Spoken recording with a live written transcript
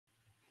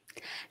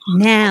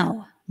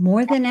Now,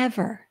 more than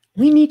ever,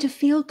 we need to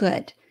feel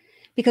good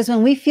because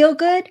when we feel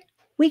good,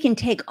 we can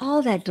take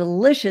all that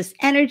delicious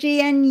energy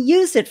and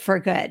use it for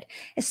good,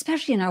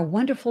 especially in our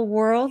wonderful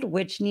world,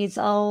 which needs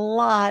a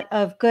lot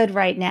of good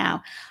right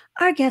now.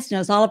 Our guest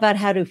knows all about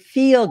how to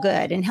feel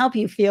good and help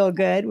you feel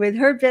good with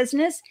her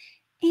business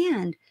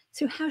and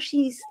through how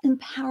she's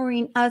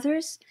empowering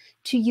others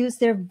to use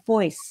their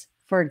voice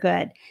for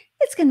good.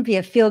 It's going to be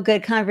a feel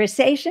good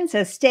conversation,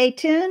 so stay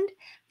tuned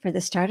for the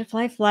Start of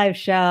Life live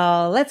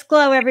show. Let's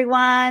glow,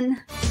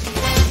 everyone.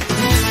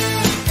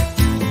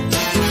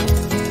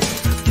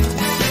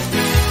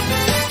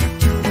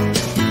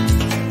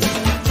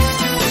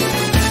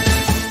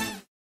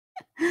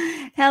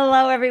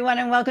 Hello, everyone,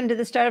 and welcome to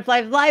the Start of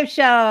Life live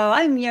show.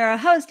 I'm your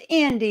host,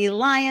 Ande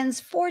Lyons,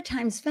 4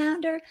 times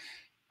founder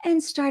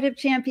and startup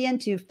champion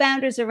to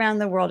founders around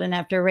the world. And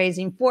after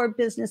raising 4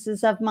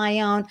 businesses of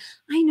my own,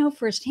 I know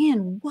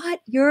firsthand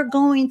what you're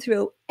going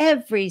through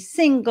every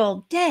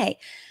single day.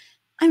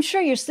 I'm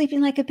sure you're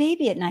sleeping like a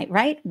baby at night,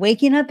 right?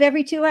 Waking up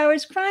every 2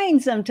 hours crying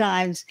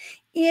sometimes.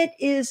 It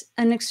is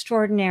an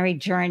extraordinary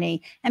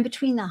journey. And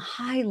between the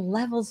high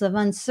levels of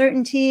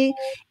uncertainty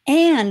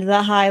and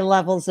the high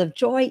levels of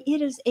joy,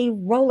 it is a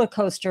roller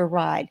coaster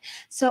ride.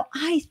 So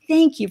I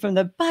thank you from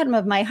the bottom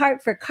of my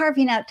heart for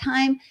carving out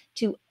time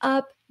to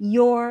up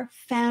your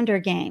founder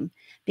game.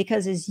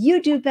 Because as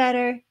you do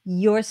better,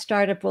 your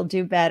startup will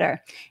do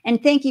better.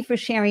 And thank you for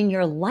sharing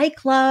your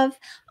love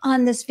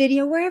on this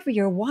video, wherever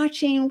you're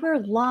watching. We're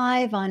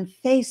live on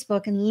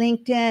Facebook and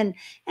LinkedIn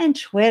and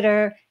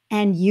Twitter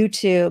and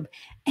YouTube.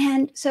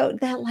 And so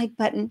that like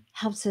button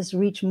helps us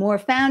reach more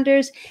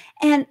founders.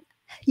 And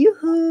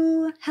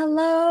yoo-hoo,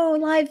 hello,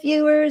 live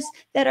viewers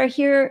that are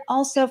here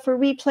also for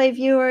replay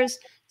viewers.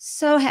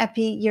 So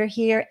happy you're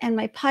here. And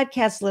my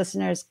podcast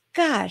listeners,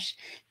 gosh,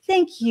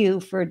 thank you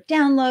for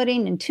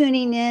downloading and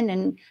tuning in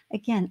and,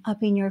 again,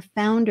 upping your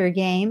founder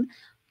game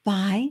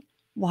by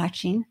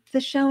watching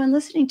the show and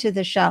listening to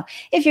the show.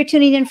 If you're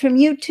tuning in from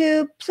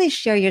YouTube, please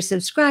share your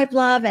subscribe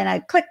love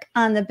and click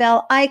on the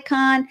bell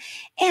icon.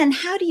 And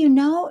how do you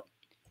know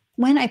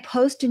when I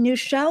post a new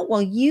show?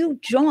 Well, you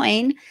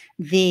join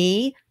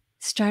the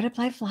Startup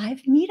Life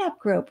Live meetup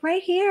group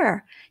right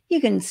here. You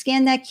can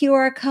scan that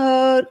QR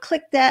code,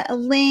 click that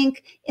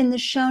link in the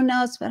show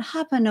notes, but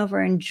hop on over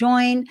and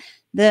join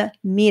the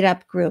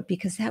meetup group,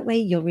 because that way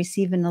you'll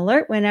receive an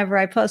alert whenever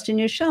I post a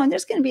new show. And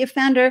there's going to be a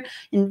founder,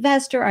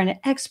 investor, or an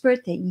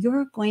expert that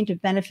you're going to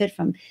benefit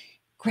from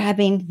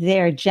grabbing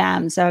their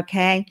gems,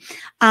 okay?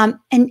 And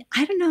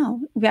I don't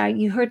know,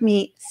 you heard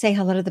me say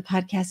hello to the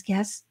podcast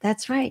guests.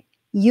 That's right.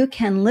 You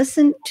can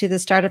listen to the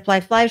Startup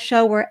Life Live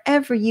show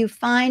wherever you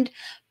find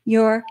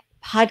your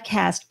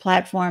podcast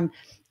platform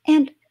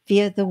and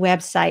via the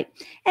website.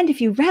 And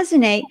if you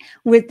resonate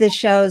with the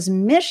show's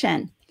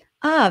mission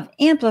of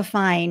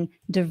amplifying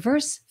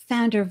diverse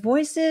founder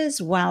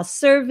voices while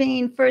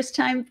serving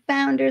first-time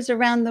founders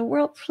around the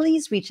world,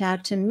 please reach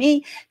out to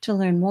me to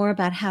learn more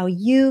about how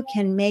you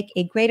can make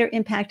a greater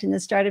impact in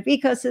the startup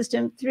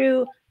ecosystem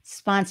through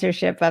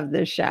sponsorship of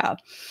the show.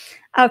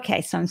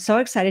 Okay, so I'm so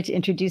excited to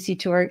introduce you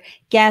to our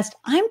guest.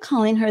 I'm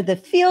calling her the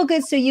Feel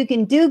Good So You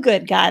Can Do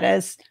Good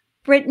goddess,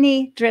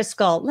 Brittany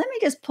Driscoll. Let me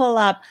just pull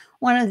up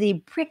one of the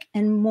brick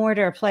and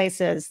mortar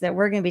places that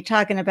we're going to be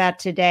talking about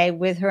today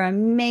with her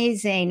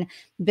amazing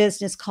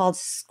business called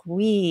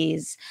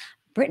Squeeze.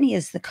 Brittany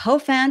is the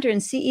co-founder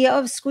and CEO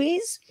of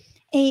Squeeze,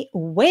 a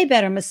way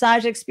better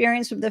massage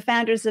experience from the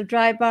founders of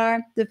Drybar,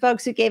 the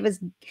folks who gave us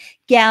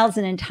gals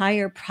an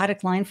entire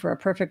product line for a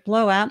perfect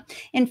blowout.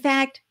 In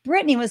fact,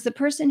 Brittany was the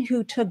person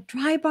who took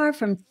Drybar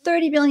from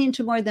 30 million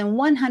to more than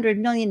 100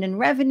 million in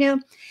revenue.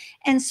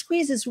 And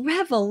Squeeze's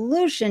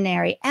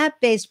revolutionary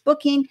app-based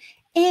booking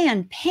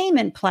and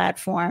payment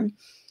platform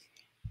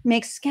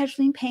makes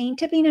scheduling, paying,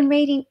 tipping, and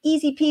rating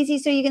easy peasy,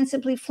 so you can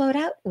simply float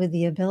out with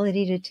the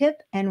ability to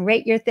tip and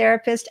rate your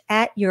therapist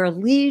at your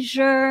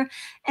leisure.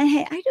 And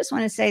hey, I just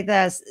want to say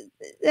this,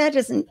 that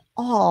isn't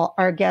all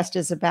our guest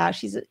is about.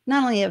 She's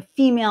not only a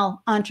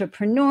female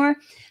entrepreneur,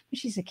 but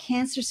she's a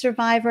cancer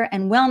survivor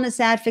and wellness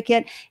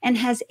advocate and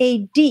has a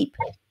deep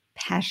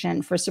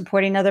passion for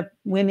supporting other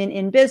women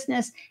in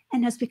business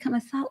and has become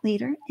a thought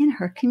leader in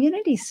her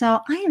community.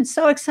 So I am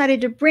so excited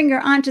to bring her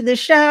onto the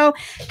show.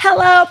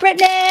 Hello,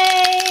 Brittany.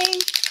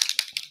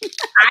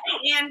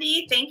 Hi,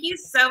 Ande. Thank you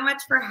so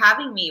much for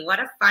having me. What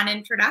a fun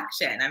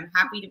introduction. I'm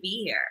happy to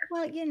be here.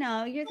 Well, you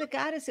know, you're the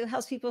goddess who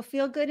helps people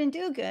feel good and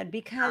do good,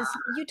 because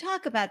you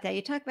talk about that.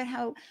 You talk about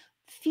how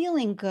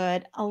feeling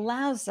good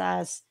allows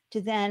us to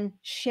then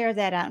share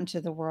that out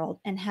into the world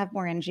and have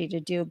more energy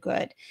to do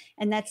good.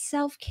 And that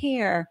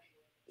self-care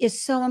is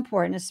so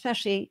important,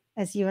 especially,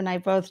 as you and I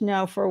both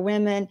know, for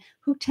women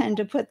who tend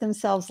to put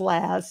themselves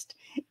last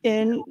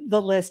in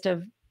the list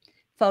of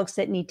folks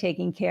that need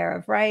taking care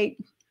of, right?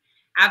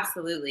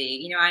 Absolutely.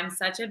 You know, I'm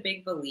such a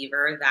big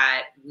believer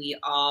that we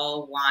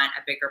all want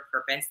a bigger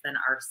purpose than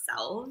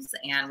ourselves.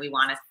 And we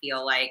want to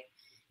feel like,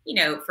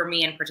 for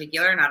me in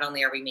particular, not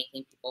only are we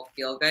making people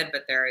feel good,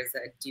 but there is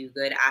a do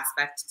good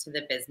aspect to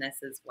the business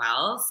as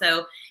well.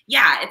 So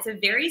yeah, it's a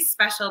very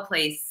special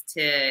place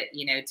to,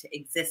 to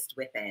exist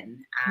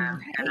within.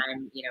 And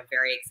I'm,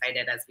 very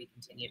excited as we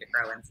continue to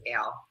grow and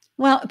scale.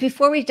 Well,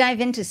 before we dive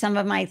into some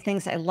of my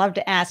things, I love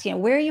to ask,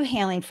 where are you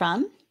hailing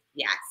from?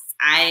 Yes,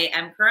 I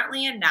am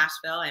currently in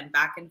Nashville. I'm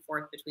back and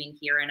forth between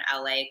here and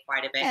LA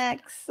quite a bit.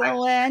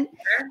 Excellent.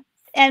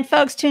 And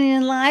folks tuning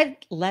in live,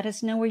 let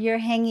us know where you're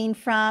hanging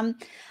from.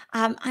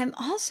 I'm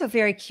also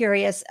very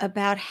curious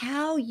about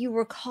how you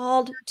were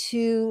called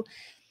to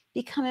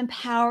become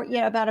empowered,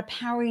 about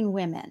empowering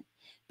women,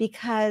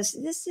 because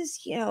this is,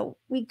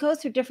 we go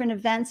through different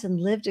events and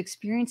lived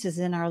experiences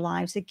in our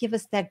lives that give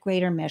us that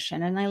greater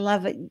mission. And I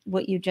love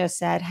what you just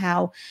said,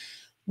 how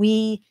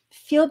we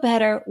feel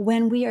better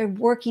when we are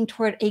working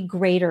toward a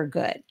greater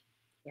good.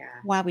 Yeah.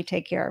 While we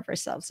take care of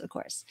ourselves, of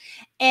course.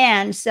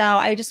 And so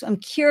I'm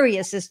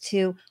curious as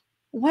to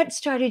what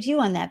started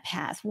you on that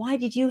path. Why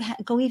did you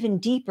go even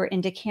deeper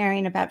into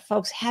caring about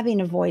folks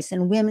having a voice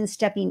and women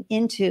stepping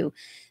into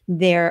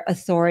their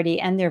authority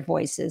and their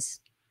voices?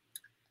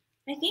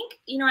 I think,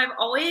 I've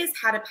always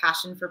had a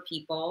passion for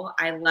people.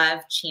 I love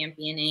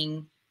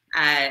championing,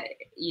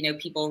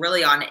 people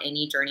really on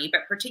any journey,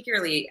 but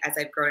particularly as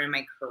I've grown in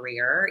my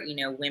career,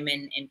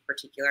 women in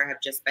particular have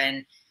just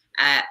been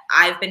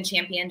I've been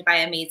championed by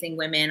amazing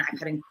women. I've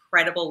had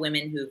incredible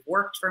women who've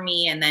worked for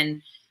me. And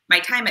then my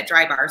time at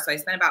Drybar. So I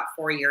spent about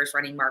 4 years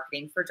running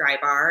marketing for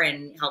Drybar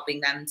and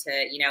helping them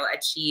to,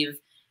 achieve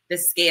the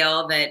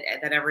scale that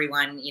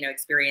everyone,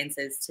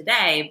 experiences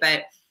today.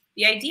 But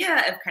the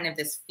idea of kind of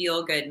this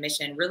feel good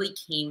mission really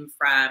came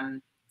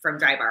from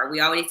Drybar. We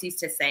always used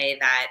to say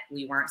that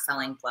we weren't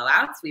selling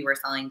blowouts. We were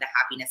selling the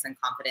happiness and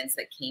confidence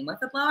that came with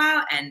a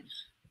blowout. And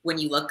when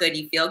you look good,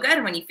 you feel good.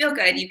 And when you feel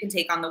good, you can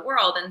take on the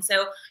world. And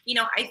so,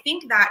 I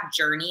think that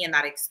journey and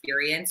that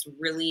experience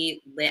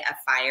really lit a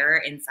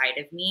fire inside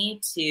of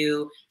me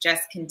to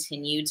just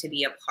continue to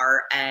be a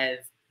part of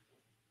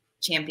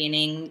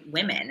championing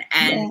women.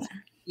 And,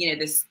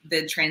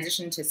 the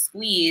transition to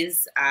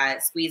Squeeze,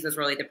 Squeeze was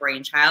really the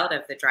brainchild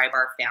of the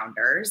Drybar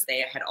founders.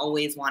 They had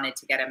always wanted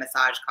to get a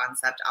massage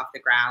concept off the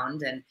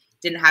ground and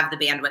didn't have the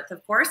bandwidth,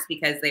 of course,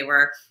 because they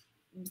were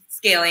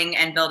scaling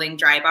and building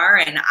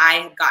Drybar. And I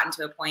had gotten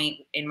to a point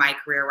in my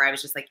career where I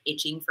was just like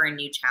itching for a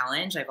new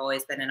challenge. I've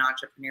always been an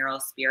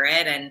entrepreneurial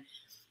spirit. And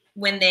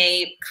when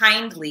they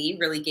kindly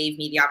really gave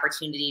me the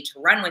opportunity to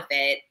run with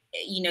it,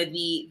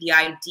 the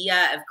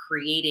idea of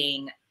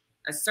creating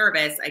a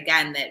service,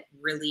 again, that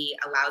really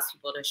allows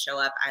people to show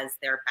up as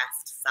their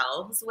best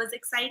selves was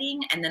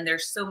exciting. And then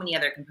there's so many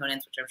other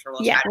components, which I'm sure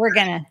we'll chat we're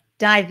going to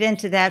dive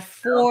into that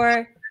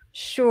for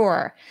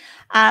sure.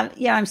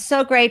 I'm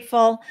so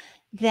grateful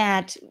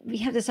that we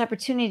have this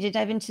opportunity to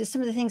dive into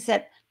some of the things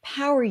that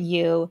power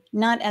you,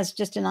 not as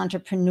just an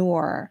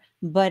entrepreneur,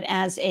 but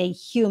as a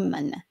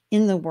human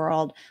in the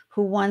world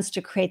who wants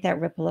to create that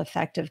ripple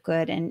effect of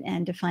good,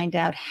 and to find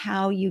out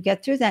how you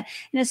get through that.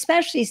 And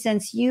especially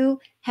since you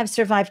have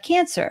survived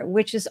cancer,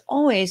 which is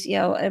always,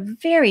 a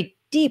very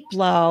deep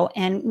blow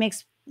and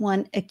makes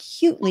one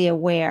acutely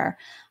aware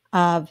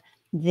of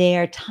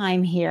their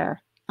time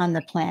here on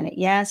the planet.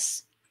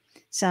 Yes.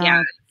 So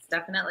yeah, it's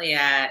definitely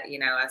a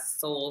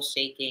soul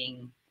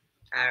shaking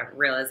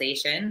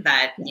realization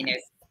that,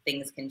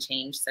 things can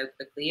change so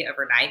quickly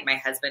overnight. My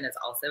husband is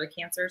also a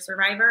cancer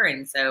survivor.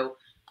 And so,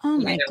 oh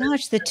my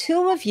gosh, the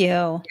two of you.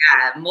 Yeah,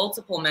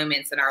 multiple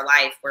moments in our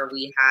life where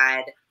we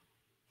had,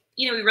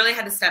 we really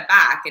had to step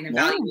back and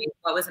evaluate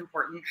what was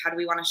important. How do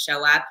we want to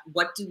show up?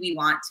 What do we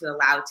want to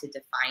allow to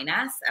define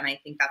us? And I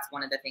think that's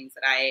one of the things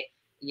that I,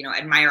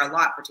 admire a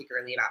lot,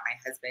 particularly about my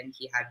husband.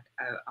 He had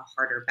a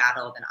harder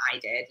battle than I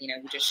did. He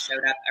just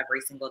showed up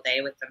every single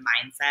day with the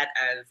mindset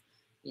of,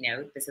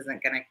 this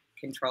isn't going to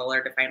control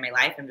or define my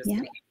life. I'm just going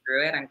to get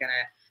through it. I'm going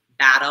to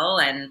battle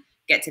and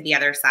get to the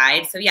other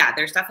side. So yeah,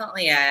 there's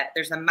definitely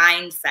there's a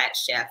mindset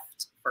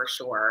shift for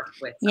sure.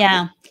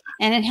 And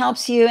it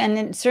helps you. And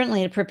then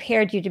certainly it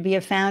prepared you to be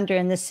a founder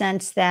in the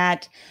sense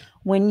that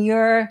when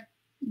you're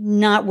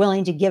not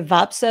willing to give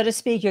up, so to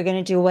speak, you're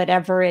going to do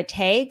whatever it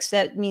takes.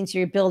 That means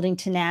you're building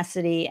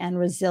tenacity and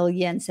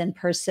resilience and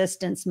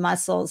persistence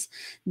muscles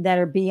that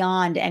are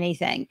beyond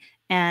anything.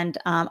 And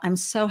I'm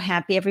so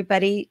happy.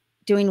 Everybody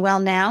doing well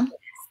now? Yes,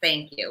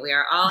 thank you. We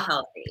are all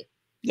healthy.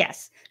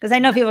 Yes, because I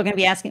know people are going to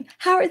be asking,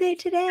 how are they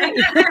today?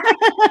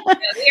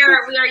 we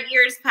are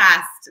years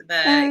past the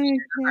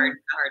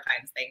hard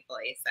times,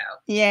 thankfully. So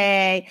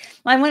yay.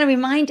 Well, I want to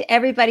remind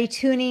everybody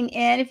tuning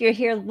in, if you're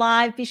here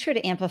live, be sure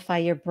to amplify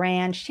your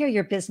brand, share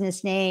your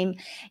business name,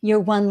 your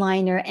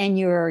one-liner, and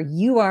your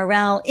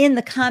URL in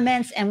the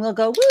comments, and we'll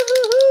go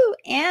woo-hoo-hoo.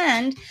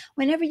 And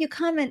whenever you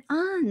comment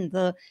on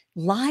the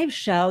live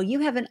show, you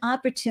have an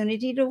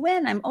opportunity to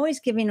win. I'm always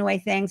giving away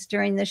things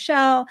during the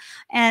show,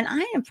 and I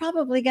am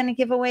probably going to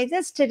give away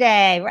this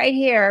today right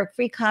here, a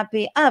free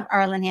copy of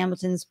Arlen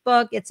Hamilton's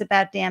book, It's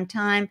About Damn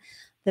Time,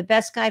 the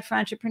best guide for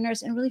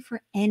entrepreneurs and really for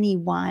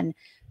anyone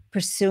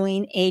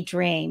pursuing a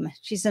dream.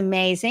 She's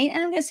amazing.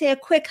 And I'm going to say a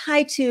quick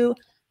hi to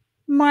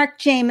Mark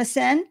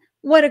Jameson.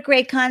 What a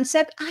great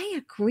concept. I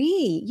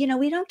agree.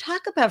 We don't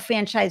talk about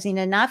franchising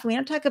enough. We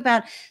don't talk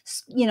about,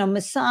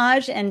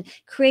 massage and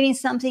creating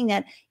something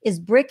that is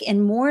brick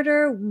and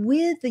mortar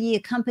with the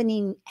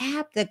accompanying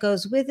app that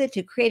goes with it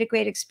to create a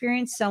great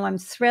experience. So I'm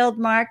thrilled,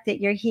 Mark,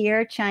 that you're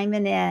here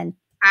chiming in.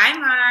 Hi,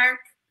 Mark.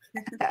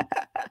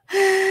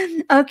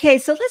 Okay,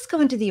 so let's go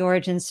into the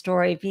origin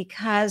story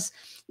because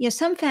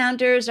some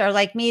founders are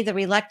like me, the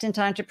reluctant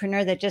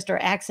entrepreneur that just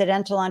or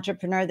accidental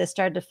entrepreneur that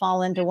started to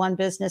fall into one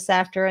business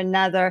after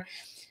another.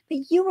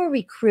 But you were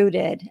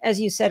recruited, as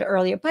you said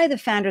earlier, by the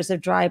founders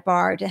of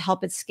Drybar to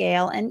help it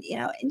scale, and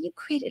you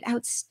created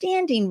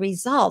outstanding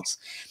results.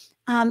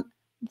 How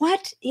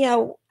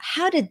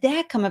did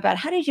that come about?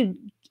 How did you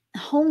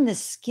hone the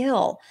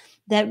skill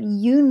that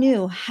you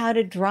knew how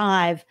to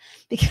drive?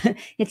 Because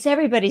it's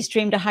everybody's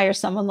dream to hire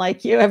someone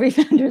like you, every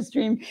founder's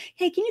dream.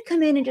 Hey, can you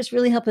come in and just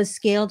really help us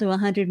scale to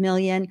 100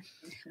 million?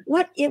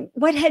 What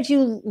had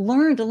you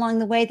learned along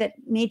the way that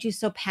made you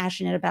so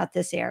passionate about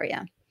this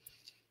area?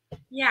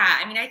 Yeah,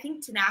 I mean, I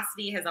think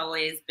tenacity has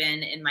always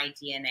been in my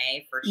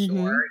DNA for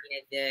sure.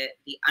 The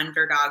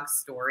underdog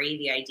story,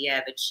 the idea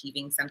of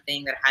achieving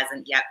something that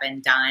hasn't yet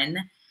been done,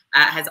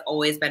 has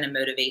always been a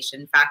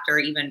motivation factor.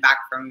 Even back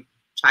from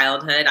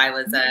childhood, I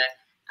was a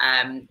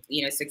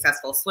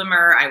successful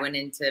swimmer. I went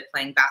into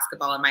playing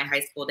basketball in my high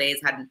school days,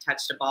 hadn't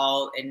touched a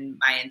ball in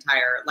my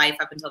entire life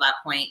up until that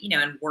point,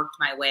 and worked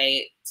my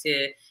way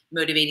to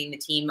motivating the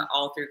team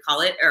all through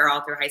college or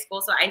all through high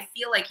school. So I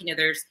feel like,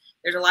 there's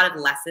a lot of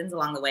lessons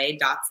along the way,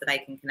 dots that I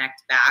can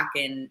connect back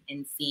and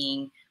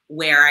seeing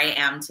where I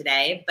am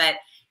today. But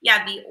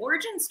yeah, the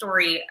origin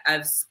story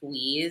of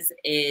Squeeze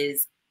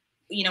is,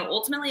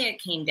 ultimately it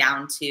came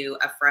down to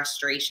a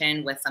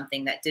frustration with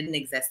something that didn't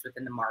exist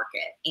within the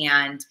market.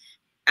 And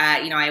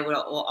I will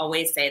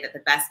always say that the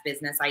best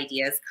business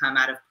ideas come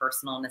out of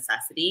personal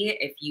necessity.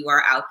 If you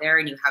are out there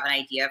and you have an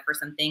idea for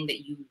something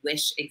that you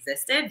wish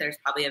existed, there's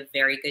probably a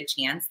very good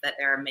chance that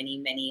there are many,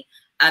 many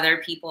other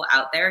people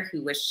out there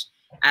who wish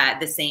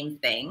the same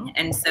thing.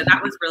 And so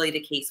that was really the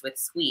case with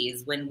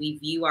Squeeze. When we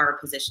view our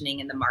positioning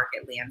in the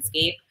market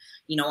landscape,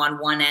 on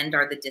one end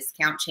are the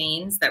discount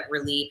chains that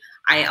really,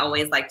 I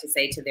always like to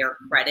say to their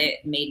credit,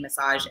 made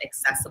massage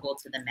accessible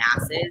to the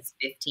masses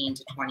 15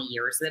 to 20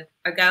 years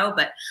ago,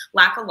 but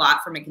lack a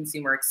lot from a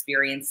consumer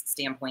experience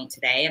standpoint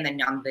today. And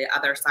then on the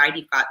other side,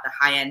 you've got the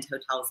high-end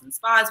hotels and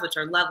spas, which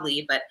are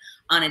lovely, but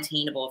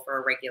unattainable for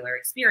a regular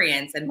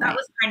experience. And that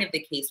was kind of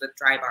the case with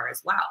Drybar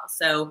as well.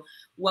 So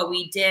what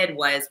we did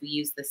was we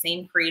used the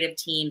same creative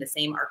team, the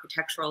same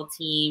architectural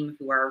team,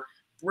 who are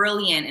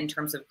brilliant in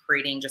terms of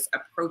creating just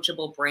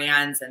approachable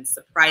brands and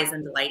surprise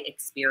and delight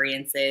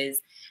experiences.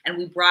 And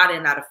we brought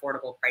in that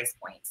affordable price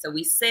point. So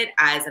we sit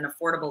as an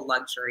affordable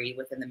luxury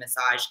within the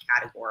massage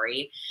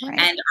category. And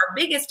our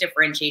biggest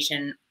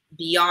differentiation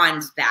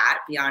beyond that,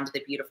 beyond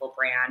the beautiful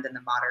brand and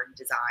the modern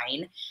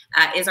design,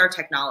 is our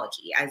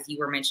technology. As you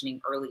were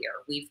mentioning earlier,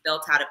 we've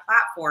built out a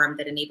platform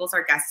that enables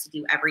our guests to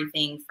do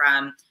everything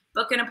from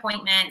book an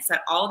appointment,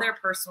 set all their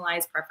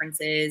personalized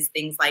preferences,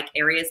 things like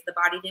areas of the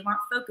body they want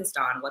focused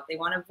on, what they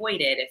want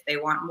avoided, if they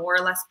want more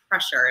or less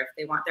pressure, if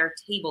they want their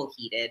table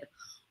heated.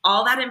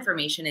 All that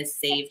information is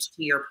saved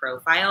to your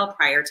profile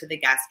prior to the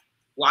guest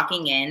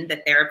walking in.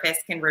 The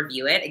therapist can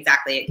review it.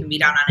 Exactly. It can be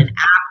done on an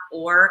app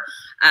or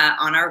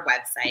on our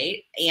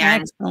website.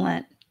 And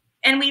excellent.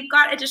 And we've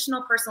got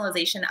additional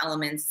personalization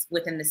elements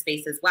within the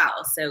space as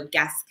well. So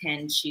guests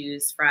can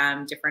choose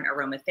from different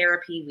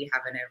aromatherapy. We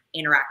have an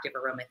interactive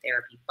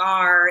aromatherapy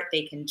bar.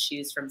 They can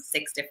choose from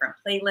 6 different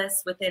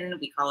playlists within,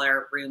 we call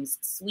our rooms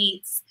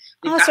suites.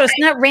 So it's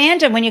not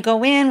random when you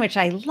go in, which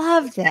I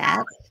love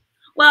that.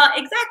 Well,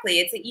 exactly.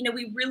 It's,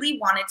 we really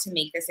wanted to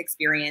make this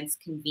experience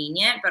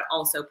convenient, but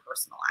also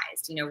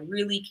personalized,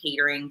 really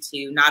catering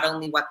to not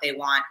only what they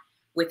want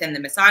within the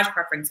massage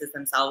preferences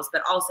themselves,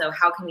 but also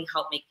how can we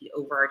help make the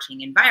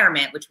overarching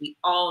environment, which we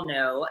all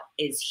know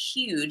is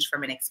huge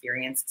from an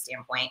experience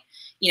standpoint,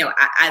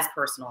 as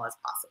personal as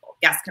possible.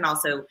 Guests can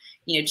also,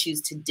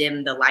 choose to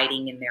dim the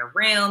lighting in their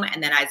room.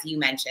 And then, as you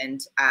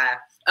mentioned,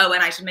 oh,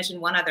 and I should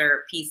mention one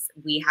other piece.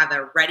 We have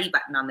a ready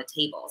button on the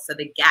table. So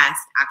the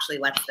guest actually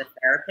lets the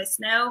therapist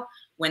know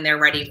when they're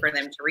ready for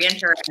them to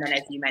re-enter. And then,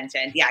 as you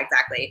mentioned, yeah,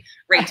 exactly,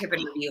 rate, tip,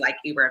 and review like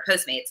Uber and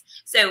Postmates.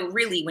 So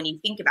really, when you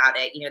think about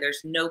it,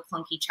 there's no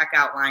clunky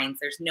checkout lines.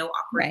 There's no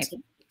awkward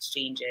ticket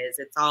exchanges.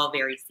 It's all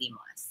very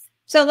seamless.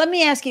 So let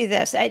me ask you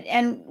this.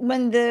 And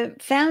when the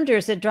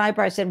founders at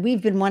Drybar said,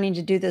 we've been wanting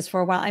to do this for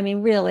a while, I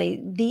mean,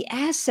 really, the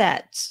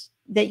assets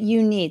that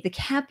you need, the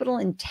capital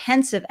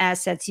intensive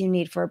assets you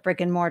need for a brick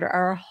and mortar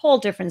are a whole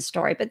different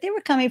story. But they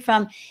were coming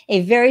from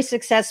a very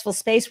successful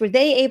space. Were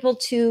they able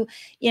to,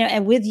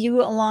 and with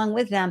you along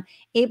with them,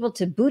 able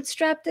to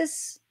bootstrap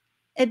this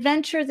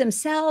adventure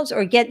themselves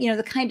or get,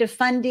 the kind of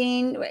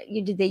funding?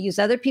 Did they use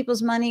other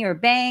people's money or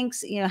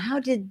banks? How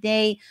did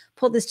they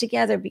pull this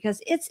together?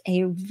 Because it's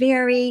a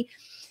very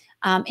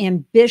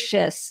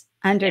ambitious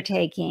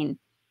undertaking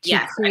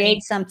to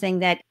create something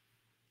that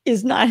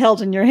is not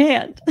held in your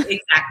hand.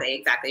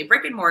 Exactly.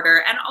 Brick and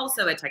mortar, and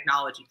also a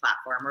technology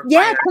platform.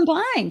 Yeah,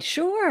 combined,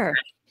 sure.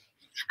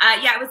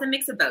 Yeah, it was a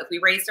mix of both. We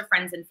raised a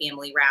friends and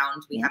family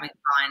round. We haven't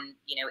gone,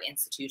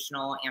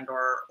 institutional and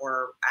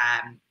or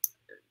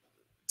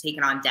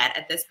taken on debt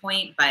at this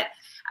point, but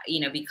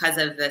because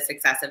of the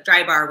success of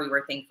Drybar, we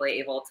were thankfully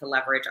able to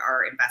leverage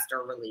our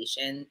investor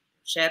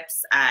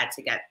relationships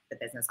to get the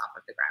business off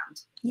of the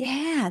ground.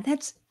 Yeah,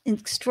 that's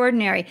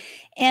extraordinary.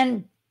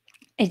 And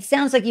it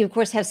sounds like you, of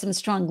course, have some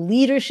strong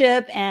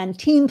leadership and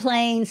team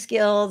playing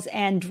skills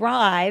and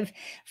drive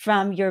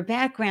from your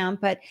background.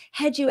 But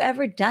had you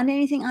ever done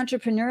anything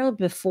entrepreneurial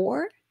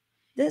before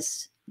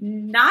this?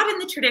 Not in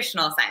the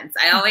traditional sense.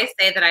 I always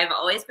say that I've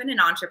always been an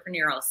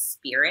entrepreneurial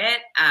spirit.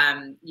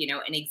 An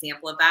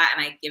example of that,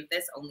 and I give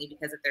this only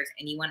because if there's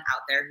anyone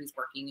out there who's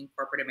working in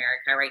corporate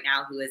America right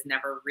now who has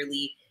never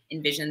really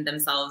envisioned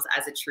themselves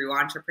as a true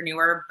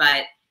entrepreneur,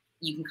 but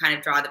you can kind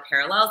of draw the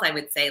parallels, I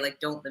would say, like,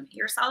 don't limit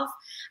yourself.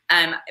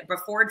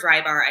 Before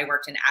Drybar, I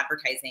worked in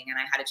advertising, and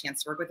I had a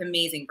chance to work with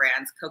amazing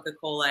brands,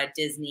 Coca-Cola,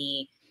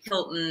 Disney,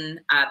 Hilton,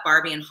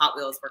 Barbie, and Hot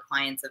Wheels were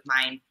clients of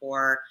mine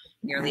for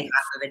nearly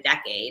half of a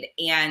decade.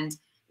 And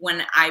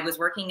when I was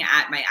working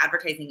at my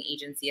advertising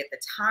agency at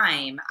the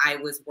time, I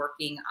was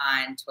working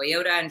on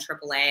Toyota and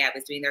AAA. I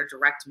was doing their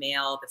direct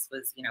mail. This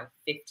was,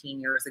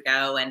 15 years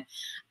ago. And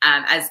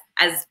as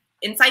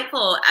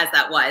insightful as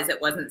that was,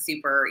 it wasn't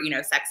super,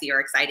 sexy or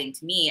exciting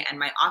to me. And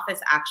my office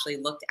actually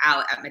looked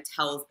out at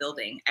Mattel's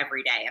building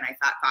every day. And I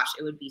thought, gosh,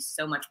 it would be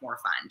so much more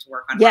fun to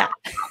work on Hot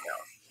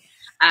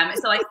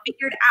Wheels. So I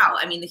figured out,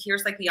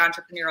 here's like the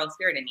entrepreneurial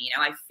spirit in me,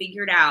 I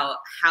figured out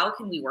how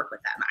can we work with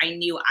them. I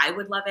knew I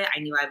would love it. I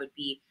knew I would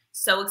be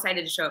so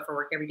excited to show up for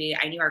work every day.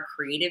 I knew our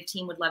creative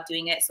team would love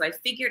doing it. So I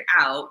figured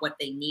out what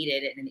they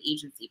needed in an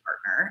agency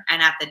partner.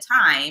 And at the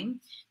time,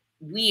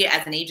 we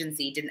as an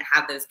agency didn't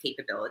have those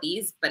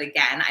capabilities. But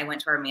again, I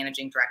went to our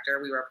managing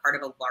director. We were a part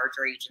of a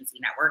larger agency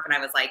network. And I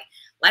was like,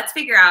 let's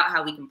figure out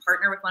how we can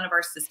partner with one of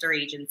our sister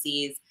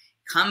agencies,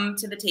 come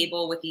to the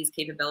table with these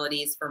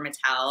capabilities for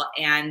Mattel,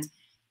 and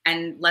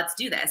let's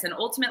do this. And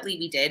ultimately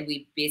we did.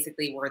 We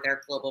basically were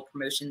their global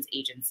promotions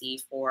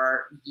agency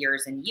for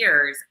years and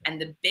years.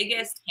 And the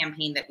biggest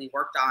campaign that we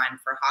worked on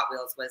for Hot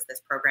Wheels was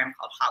this program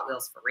called Hot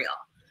Wheels for Real.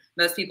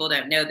 Most people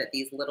don't know that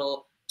these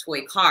little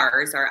toy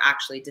cars are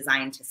actually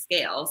designed to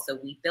scale. So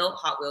we built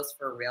Hot Wheels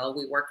for Real.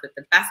 We worked with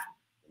the best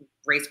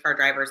race car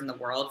drivers in the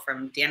world,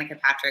 from Danica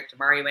Patrick to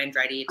Mario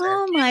Andretti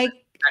to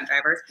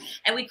drivers.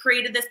 And we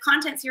created this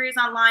content series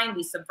online.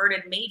 We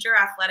subverted major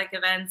athletic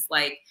events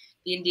like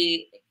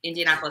the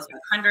Indianapolis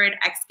 500,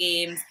 X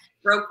Games,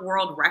 broke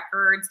world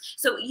records.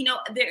 So,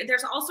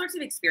 there's all sorts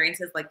of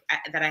experiences like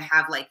that I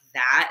have like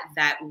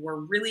that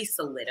were really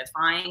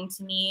solidifying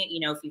to me.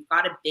 If you've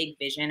got a big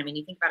vision,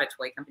 you think about a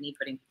toy company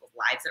putting people's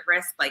lives at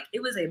risk, like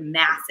it was a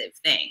massive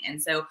thing.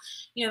 And so,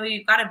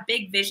 you've got a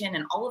big vision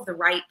and all of the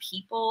right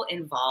people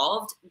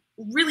involved,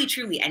 really,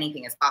 truly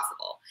anything is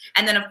possible.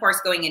 And then of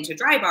course, going into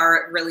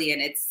Drybar really in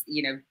its,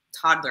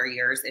 toddler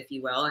years, if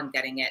you will, and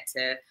getting it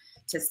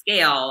to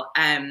scale.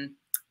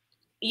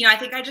 I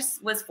think I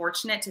just was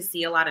fortunate to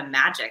see a lot of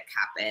magic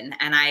happen,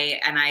 and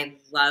I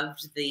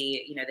loved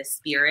the the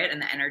spirit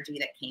and the energy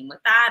that came with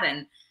that.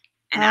 And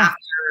after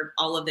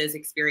all of those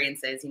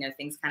experiences,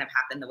 things kind of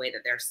happened the way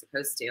that they're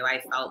supposed to.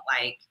 I felt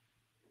like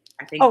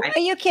are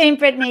you kidding,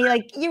 Brittany?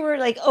 Like you were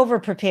like over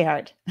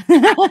prepared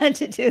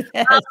to do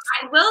this.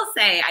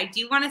 I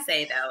do want to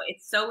say though,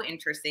 it's so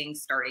interesting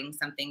starting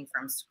something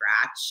from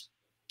scratch.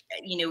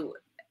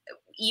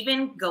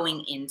 Even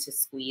going into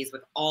Squeeze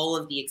with all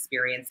of the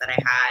experience that I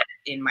had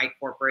in my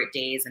corporate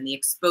days and the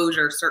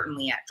exposure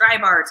certainly at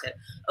Drybar to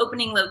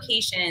opening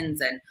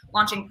locations and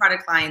launching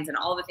product lines and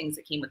all the things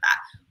that came with that.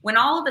 When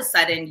all of a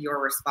sudden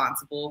you're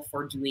responsible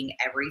for doing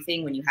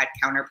everything, when you had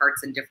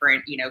counterparts in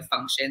different,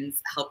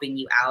 functions helping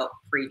you out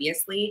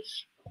previously,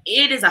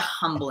 it is a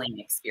humbling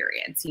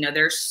experience.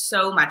 There's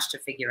so much to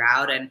figure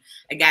out. And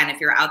again,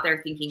 if you're out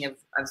there thinking of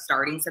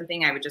starting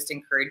something, I would just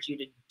encourage you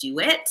to do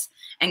it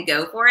and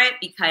go for it,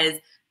 because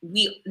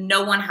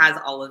no one has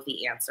all of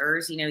the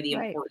answers. The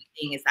important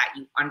thing is that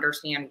you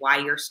understand why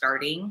you're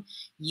starting.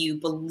 You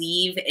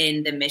believe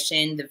in the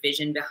mission, the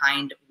vision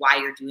behind why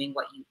you're doing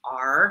what you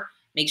are.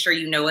 Make sure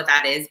you know what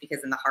that is,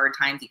 because in the hard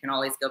times, you can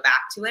always go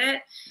back to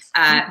it.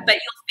 But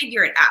you'll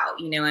figure it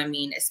out.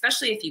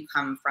 Especially if you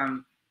come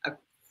from a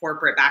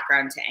corporate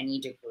background to any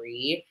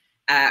degree,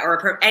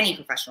 or any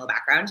professional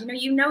background,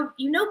 you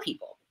know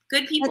people.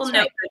 Good people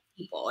know good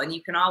people, and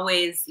you can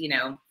always,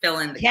 fill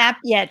in the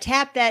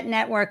tap that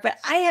network. But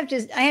I have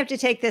to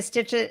take this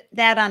stitch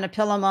that on a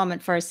pillow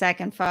moment for a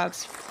second,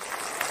 folks.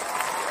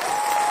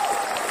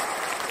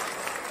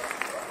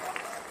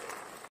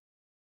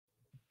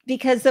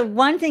 Because the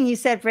one thing you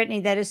said,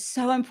 Brittany, that is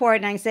so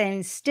important, I'm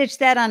saying stitch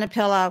that on a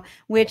pillow,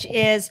 which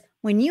is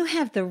when you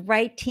have the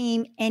right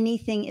team,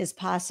 anything is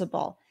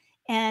possible.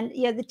 And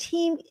the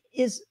team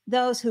is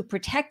those who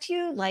protect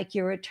you, like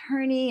your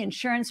attorney,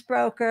 insurance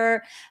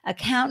broker,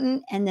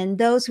 accountant, and then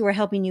those who are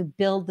helping you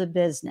build the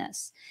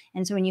business.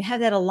 And so when you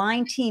have that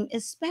aligned team,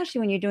 especially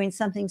when you're doing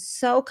something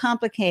so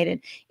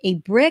complicated, a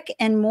brick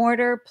and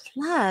mortar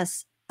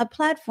plus a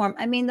platform.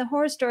 I mean, the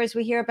horror stories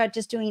we hear about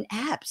just doing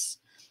apps.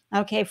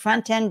 Okay,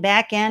 front end,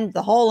 back end,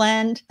 the whole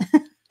end,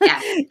 Yeah.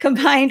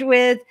 combined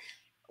with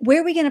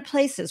where are we going to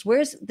place this?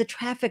 Where's the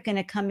traffic going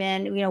to come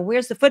in?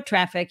 Where's the foot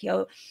traffic?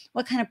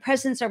 What kind of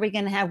presence are we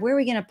going to have? Where are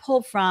we going to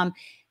pull from?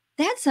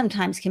 That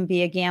sometimes can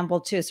be a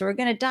gamble too. So we're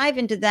going to dive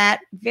into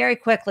that very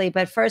quickly.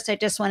 But first, I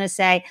just want to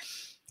say,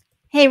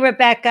 hey,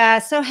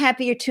 Rebecca, so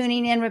happy you're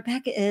tuning in.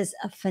 Rebecca is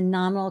a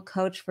phenomenal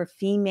coach for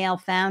female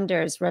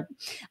founders.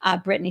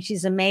 Brittany,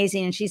 she's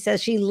amazing. And she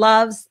says she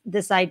loves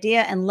this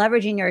idea and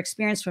leveraging your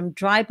experience from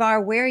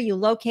Drybar. Where are you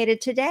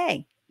located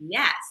today?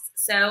 Yes.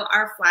 So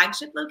our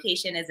flagship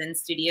location is in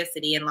Studio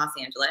City in Los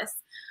Angeles.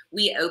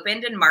 We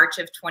opened in March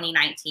of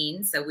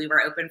 2019. So we were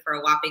open for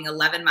a whopping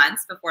 11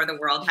 months before the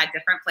world had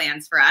different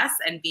plans for us.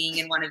 And being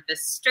in one of the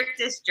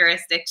strictest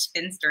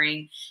jurisdictions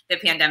during the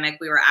pandemic,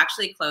 we were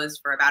actually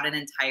closed for about an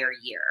entire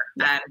year.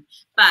 Yeah.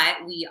 But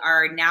we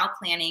are now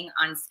planning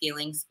on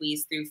scaling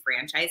Squeeze through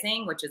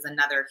franchising, which is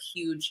another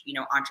huge,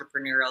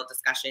 entrepreneurial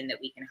discussion that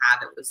we can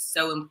have. It was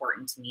so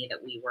important to me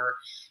that we were,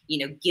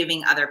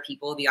 giving other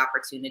people the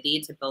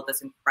opportunity to build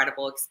this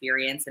incredible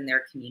experience in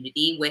their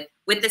community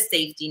with the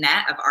safety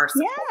net of our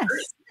supporters.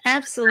 Yes,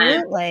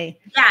 absolutely.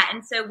 Yeah.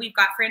 And so we've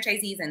got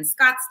franchisees in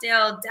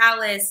Scottsdale,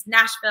 Dallas,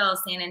 Nashville,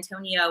 San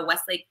Antonio,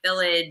 Westlake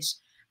Village,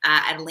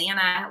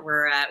 Atlanta.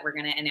 We're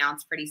going to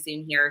announce pretty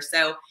soon here.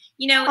 So,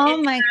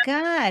 oh my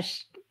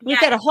gosh. We've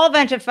got a whole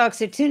bunch of folks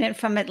who tune in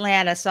from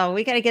Atlanta. So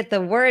we got to get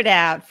the word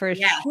out for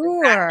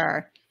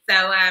sure. Exactly.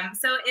 So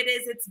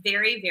it's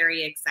very,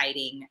 very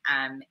exciting.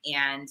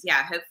 And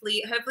yeah,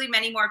 hopefully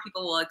many more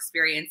people will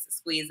experience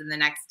Squeeze in the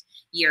next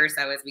year or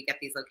so as we get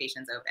these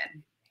locations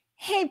open.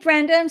 Hey,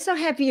 Brenda, I'm so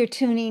happy you're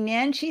tuning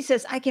in. She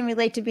says, I can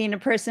relate to being a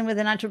person with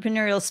an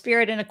entrepreneurial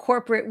spirit in a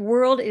corporate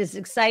world. It is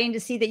exciting to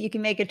see that you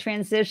can make a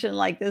transition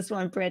like this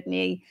one,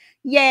 Brittany.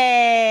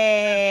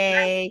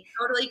 Yay. You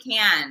totally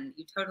can.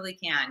 You totally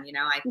can.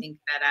 I think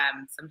that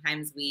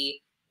sometimes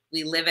we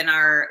live in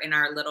our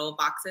little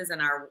boxes in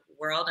our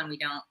world and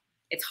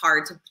it's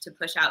hard to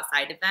push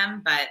outside of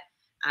them. But,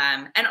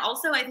 and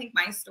also I think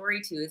my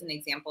story too is an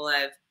example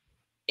of,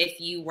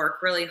 if you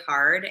work really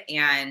hard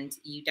and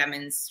you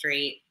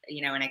demonstrate,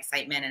 an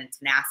excitement and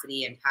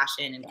tenacity and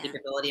passion and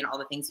capability and all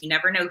the things, you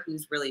never know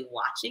who's really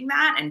watching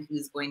that and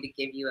who's going to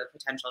give you a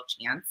potential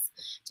chance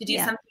to do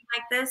something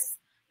like this,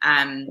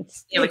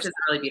 which is a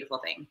really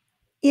beautiful thing.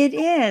 It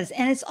is.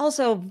 And it's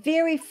also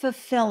very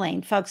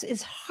fulfilling, folks.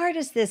 As hard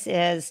as this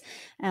is,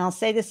 and I'll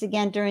say this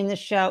again during the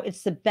show,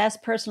 it's the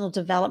best personal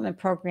development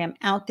program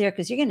out there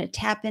because you're going to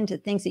tap into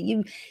things that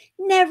you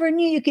never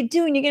knew you could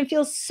do. And you're going to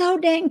feel so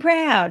dang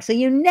proud. So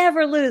you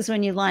never lose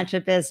when you launch a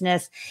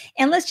business.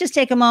 And let's just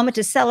take a moment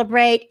to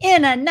celebrate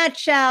In a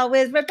Nutshell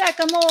with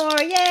Rebecca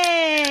Moore.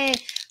 Yay!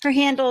 Her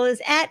handle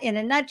is @In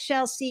a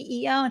Nutshell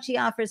CEO, and she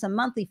offers a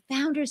monthly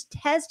Founders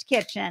Test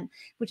Kitchen,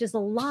 which is a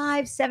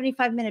live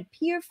 75-minute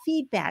peer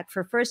feedback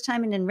for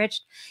first-time and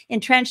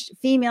entrenched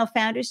female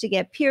founders to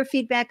get peer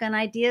feedback on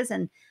ideas.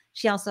 And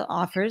she also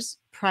offers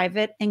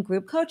private and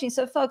group coaching.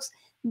 So, folks,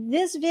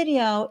 this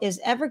video is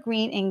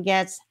evergreen and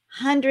gets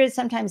hundreds,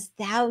 sometimes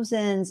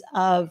thousands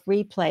of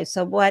replays.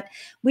 So what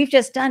we've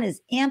just done is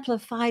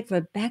amplified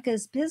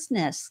Rebecca's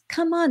business.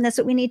 Come on, that's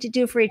what we need to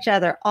do for each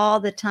other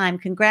all the time.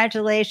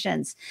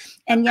 Congratulations.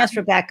 And yes,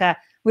 Rebecca,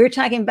 we were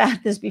talking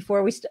about this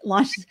before we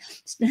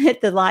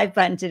hit the live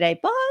button today.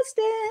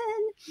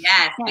 Boston.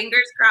 Yes,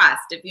 fingers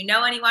crossed. If you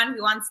know anyone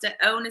who wants to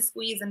own a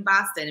Squeeze in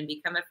Boston and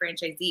become a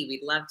franchisee,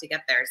 we'd love to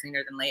get there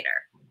sooner than later.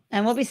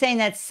 And we'll be saying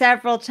that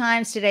several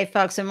times today,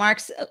 folks. And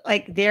Mark's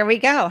like, there we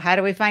go. How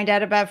do we find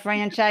out about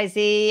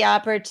franchisee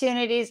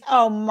opportunities?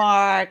 Oh,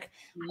 Mark.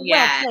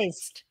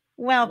 Yes.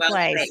 Well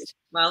placed.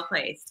 You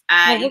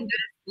can go to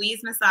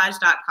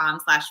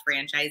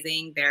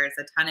squeezemassage.com/franchising. There's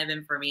a ton of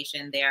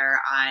information there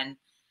on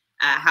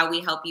how we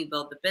help you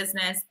build the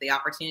business, the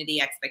opportunity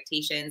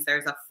expectations.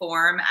 There's a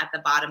form at the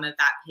bottom of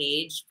that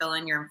page. Fill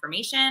in your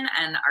information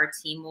and our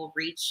team will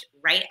reach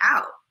right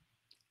out.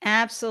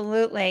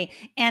 Absolutely.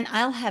 And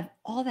I'll have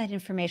all that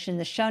information in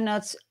the show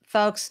notes,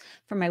 folks,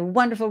 for my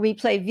wonderful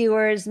replay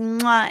viewers.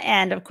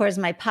 And of course,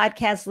 my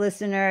podcast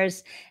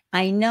listeners.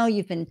 I know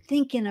you've been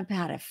thinking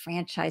about a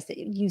franchise that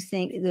you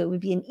think that would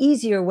be an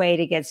easier way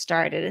to get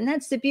started. And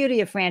that's the beauty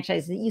of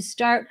franchise, that you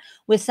start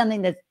with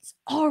something that's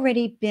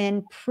already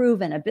been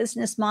proven, a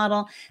business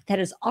model that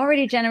has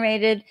already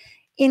generated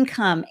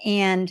income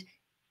and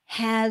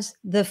has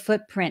the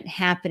footprint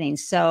happening.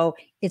 So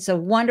it's a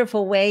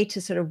wonderful way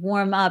to sort of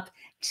warm up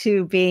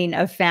to being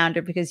a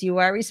founder because you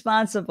are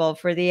responsible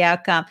for the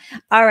outcome.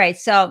 All right.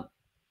 So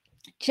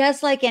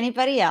just like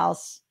anybody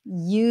else,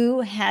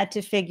 you had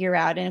to figure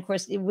out, and of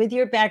course, with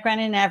your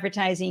background in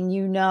advertising,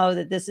 you know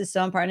that this is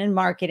so important in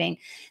marketing,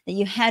 that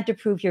you had to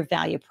prove your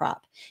value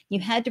prop.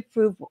 You had to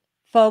prove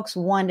folks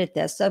wanted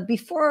this. So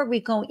before we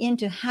go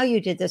into how you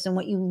did this and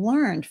what you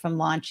learned from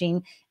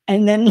launching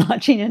and then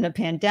launching in a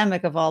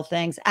pandemic of all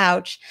things,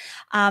 ouch.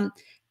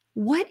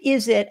 What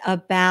is it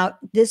about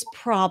this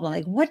problem?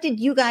 Like, what did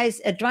you guys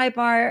at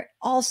Drybar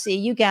all see,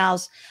 you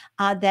gals,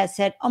 that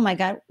said, oh my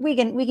God, we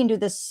can do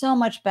this so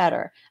much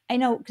better? I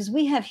know, because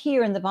we have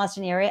here in the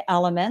Boston area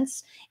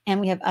Elements, and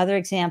we have other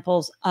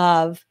examples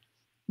of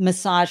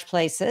massage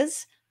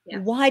places. Yeah.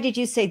 Why did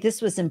you say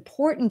this was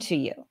important to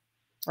you?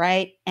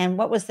 Right. And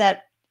what was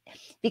that?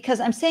 Because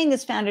I'm saying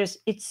this, founders,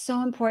 it's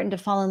so important to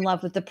fall in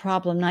love with the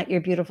problem, not your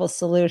beautiful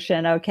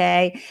solution.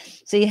 Okay.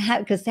 So you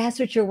have, because that's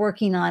what you're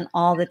working on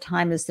all the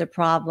time is the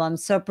problem.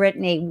 So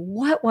Brittany,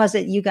 what was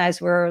it you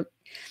guys were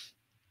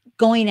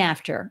going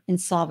after in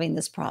solving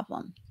this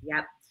problem?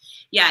 Yep.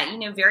 Yeah, you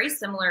know, very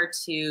similar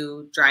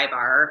to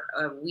Drybar.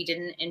 We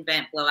didn't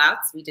invent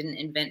blowouts. We didn't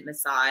invent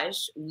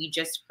massage. We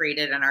just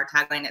created, and our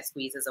tagline at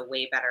Squeeze is a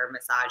way better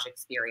massage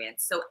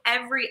experience. So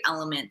every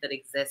element that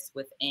exists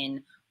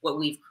within what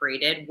we've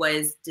created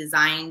was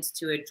designed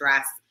to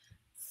address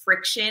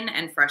friction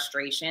and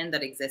frustration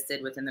that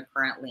existed within the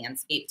current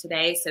landscape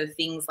today. So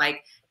things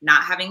like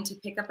not having to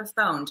pick up a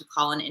phone to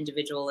call an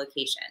individual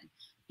location,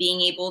 being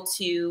able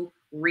to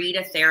read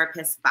a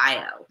therapist's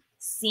bio,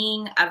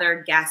 seeing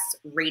other guests'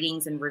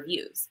 ratings and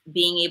reviews,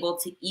 being able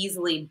to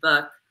easily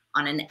book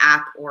on an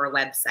app or a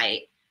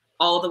website,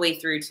 all the way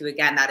through to,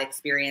 again, that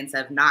experience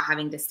of not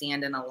having to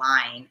stand in a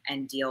line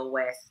and deal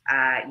with,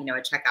 you know,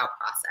 a checkout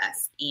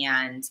process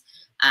and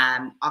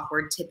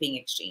awkward tipping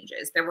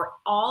exchanges. There were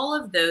all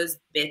of those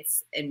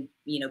bits and,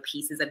 you know,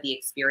 pieces of the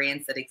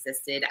experience that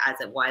existed as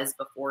it was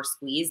before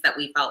Squeeze that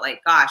we felt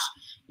like, gosh,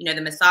 you know,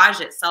 the massage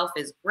itself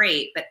is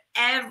great, but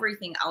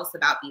everything else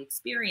about the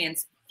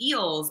experience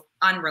feels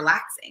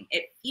unrelaxing.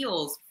 It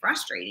feels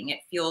frustrating. It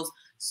feels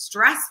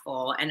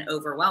stressful and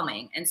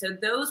overwhelming. And so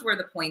those were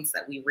the points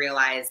that we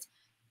realized,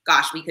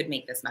 gosh, we could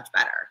make this much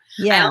better.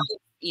 Yeah. I always,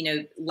 you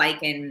know,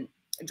 liken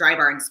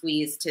Drybar and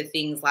Squeeze to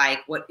things like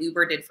what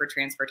Uber did for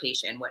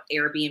transportation, what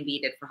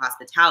Airbnb did for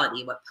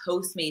hospitality, what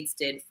Postmates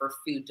did for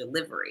food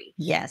delivery.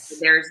 Yes.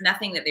 There's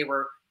nothing that they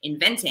were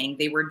inventing.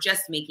 They were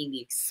just making the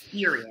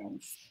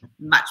experience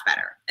much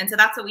better. And so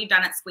that's what we've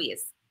done at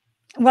Squeeze.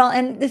 Well,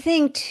 and the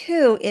thing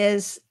too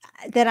is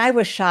that I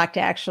was shocked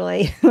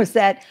actually was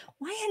that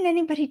why hadn't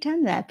anybody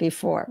done that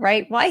before,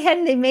 right? Why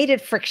hadn't they made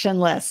it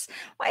frictionless?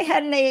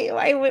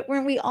 Why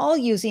weren't we all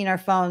using our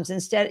phones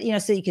instead, you know,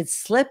 so you could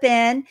slip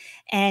in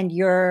and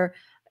your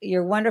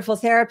wonderful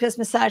therapist,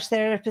 massage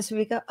therapist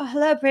would go, oh,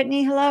 hello,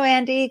 Brittany. Hello,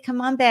 Ande. Come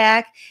on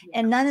back.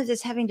 And none of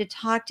this having to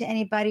talk to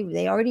anybody.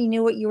 They already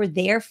knew what you were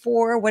there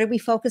for. What are we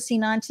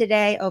focusing on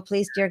today? Oh,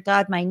 please, dear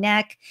God, my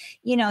neck,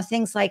 you know,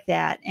 things like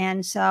that.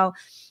 And so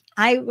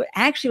I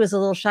actually was a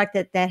little shocked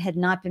that that had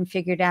not been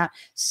figured out.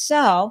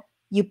 So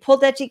you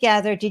pulled that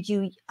together. Did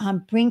you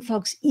bring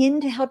folks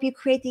in to help you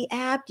create the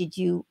app? Did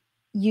you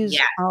use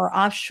our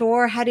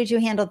offshore? How did you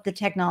handle the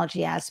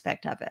technology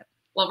aspect of it?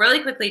 Well,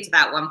 really quickly to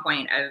that one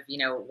point of, you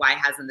know, why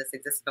hasn't this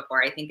existed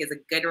before, I think is a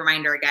good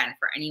reminder, again,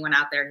 for anyone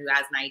out there who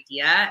has an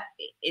idea.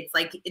 It's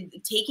like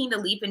taking the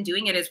leap and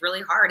doing it is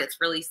really hard. It's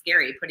really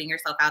scary. Putting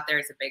yourself out there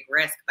is a big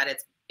risk, but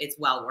it's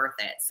well worth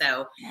it.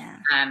 So,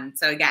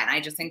 so again, I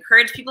just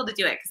encourage people to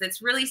do it because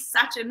it's really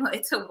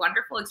it's a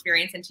wonderful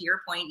experience. And to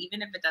your point,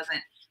 even if it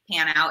doesn't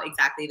pan out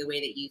exactly the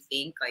way that you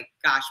think, like,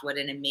 gosh, what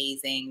an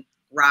amazing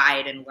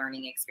ride and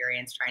learning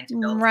experience trying to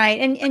build. Right.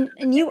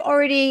 And you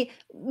already,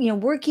 you know,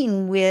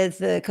 working with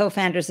the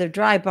co-founders of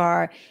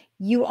Drybar,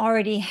 you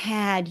already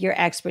had your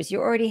experts, you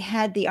already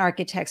had the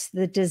architects,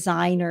 the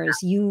designers,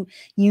 you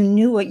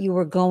knew what you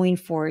were going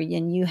for,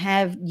 and you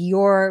have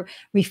your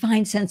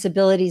refined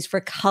sensibilities for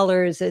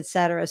colors,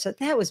 etc. So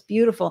that was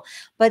beautiful.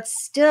 But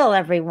still,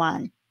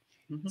 everyone,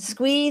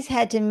 Squeeze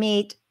had to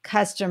meet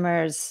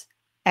customers'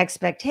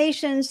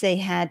 expectations. They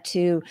had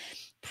to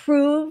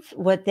prove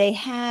what they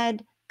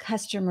had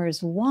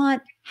customers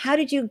want. How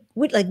did you,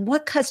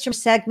 what customer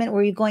segment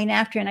were you going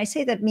after? And I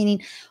say that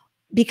meaning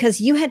because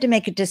you had to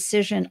make a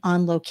decision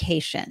on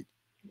location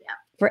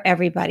for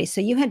everybody. So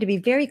you had to be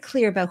very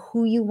clear about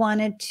who you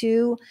wanted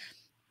to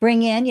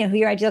bring in, you know, who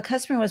your ideal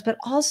customer was, but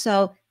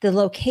also the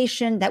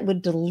location that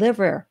would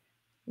deliver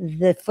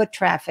the foot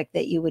traffic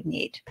that you would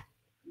need.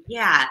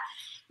 Yeah.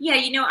 Yeah,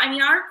 you know, I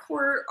mean, our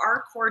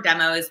core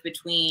demo is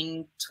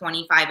between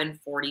 25 and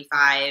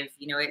 45.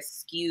 You know, it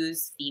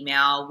skews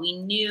female. We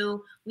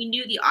knew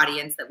the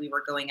audience that we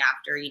were going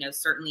after. You know,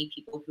 certainly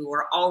people who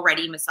are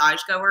already massage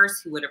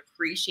goers who would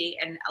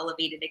appreciate an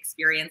elevated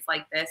experience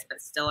like this,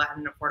 but still at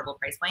an affordable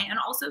price point, and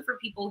also for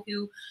people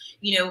who,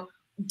 you know,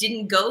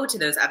 didn't go to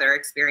those other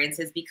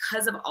experiences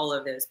because of all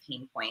of those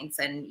pain points,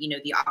 and you know,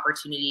 the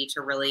opportunity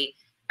to really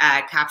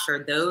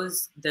capture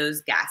those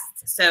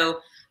guests.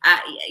 So,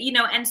 you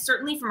know, and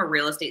certainly from a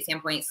real estate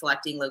standpoint,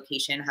 selecting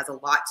location has a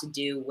lot to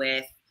do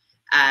with,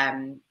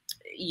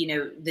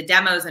 the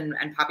demos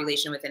and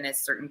population within a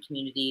certain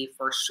community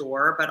for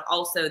sure, but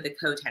also the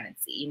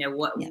co-tenancy.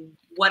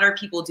 What are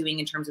people doing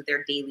in terms of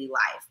their daily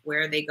life?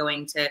 Where are they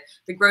going to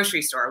the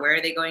grocery store? Where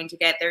are they going to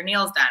get their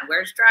nails done?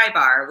 Where's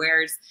Drybar?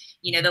 Where's,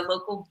 the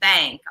local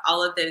bank?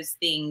 All of those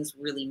things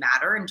really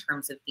matter in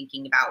terms of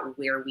thinking about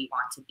where we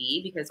want to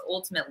be, because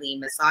ultimately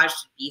massage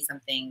should be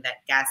something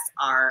that guests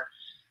are,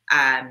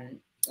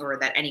 or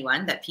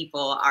that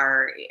people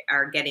are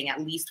getting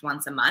at least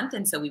once a month.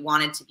 And so we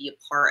wanted to be a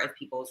part of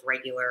people's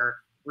regular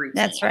routine.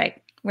 That's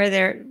right. Where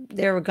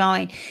they're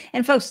going.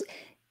 And folks,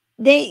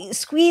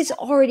 Squeeze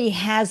already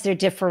has their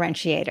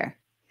differentiator,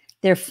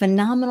 their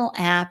phenomenal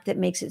app that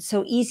makes it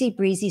so easy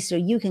breezy, so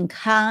you can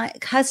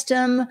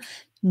custom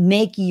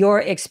make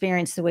your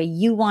experience the way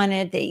you want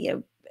it. They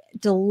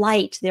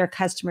delight their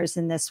customers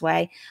in this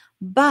way.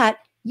 But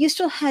you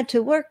still had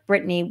to work,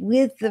 Brittany,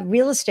 with the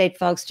real estate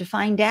folks to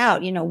find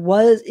out,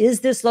 is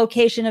this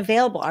location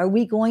available? Are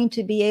we going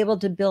to be able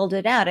to build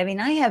it out? I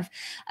mean, I have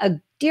a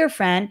dear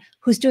friend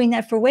who's doing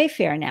that for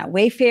Wayfair now.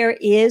 Wayfair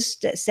is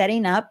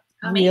setting up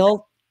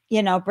real,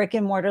 brick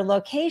and mortar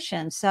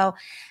locations. So,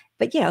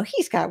 but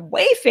he's got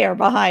Wayfair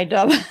behind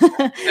him.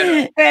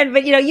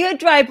 But you had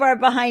Drybar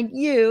behind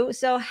you.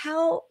 So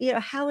how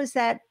is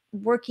that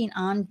working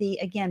on the,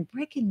 again,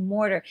 brick and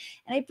mortar?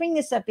 And I bring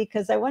this up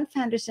because I want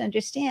founders to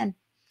understand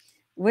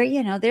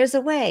where, there's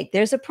a way,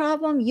 there's a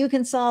problem, you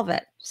can solve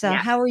it. So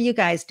how are you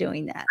guys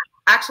doing that?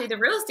 Actually, the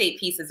real estate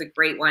piece is a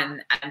great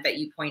one that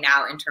you point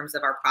out in terms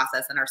of our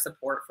process and our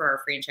support for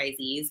our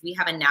franchisees. We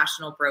have a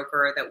national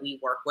broker that we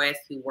work with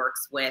who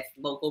works with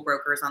local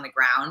brokers on the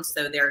ground.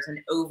 So there's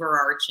an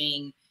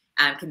overarching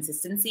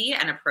consistency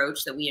and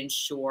approach that we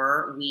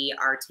ensure we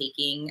are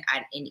taking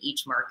in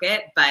each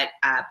market, but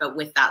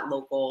with that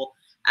local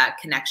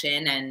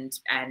connection and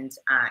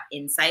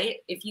insight,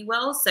 if you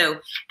will. So,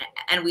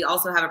 and we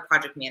also have a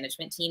project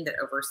management team that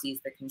oversees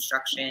the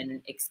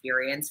construction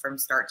experience from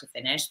start to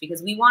finish,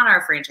 because we want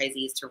our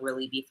franchisees to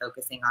really be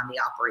focusing on the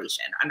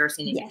operation,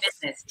 understanding the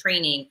business,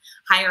 training,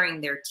 hiring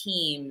their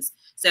teams.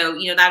 So,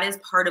 that is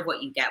part of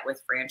what you get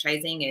with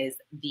franchising, is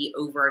the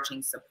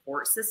overarching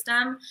support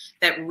system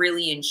that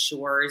really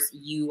ensures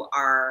you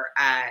are,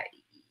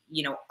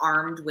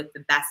 armed with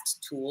the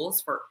best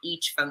tools for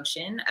each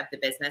function of the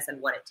business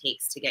and what it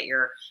takes to get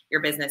your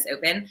business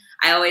open.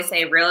 I always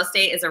say real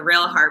estate is a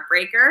real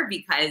heartbreaker,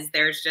 because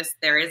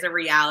there is a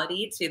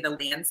reality to the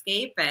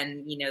landscape,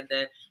 and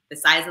the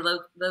size of the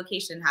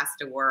location has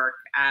to work.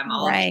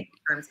 All of the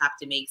terms have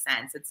to make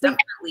sense. It's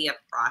definitely a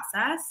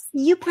process.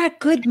 You brought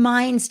good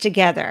minds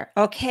together.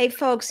 Okay,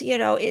 folks,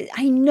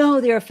 I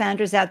know there are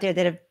founders out there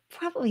that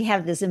probably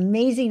have this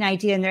amazing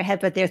idea in their head,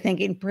 but they're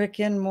thinking brick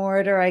and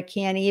mortar, I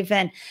can't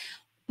even.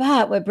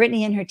 But what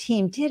Brittany and her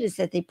team did is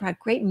that they brought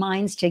great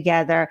minds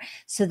together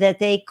so that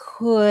they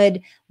could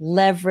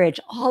leverage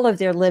all of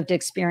their lived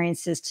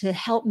experiences to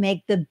help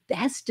make the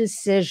best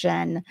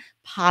decision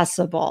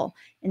possible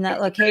in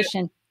that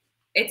location.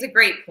 It's a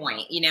great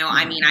point.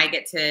 I mean, I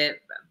get to,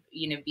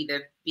 be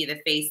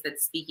the face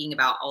that's speaking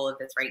about all of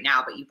this right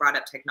now, but you brought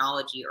up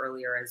technology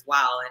earlier as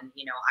well. And,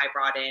 I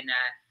brought in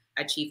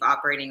a chief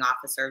operating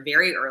officer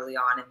very early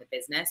on in the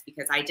business,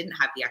 because I didn't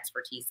have the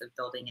expertise of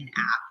building an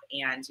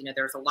app. And,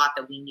 there's a lot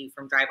that we knew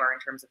from Drybar in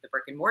terms of the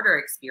brick and mortar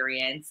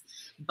experience,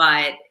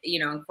 but,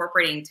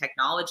 incorporating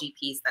technology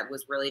piece that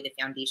was really the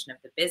foundation of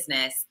the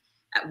business,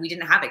 we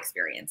didn't have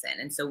experience in.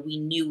 And so we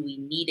knew we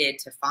needed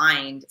to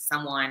find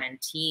someone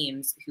and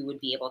teams who would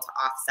be able to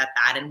offset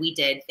that. And we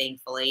did,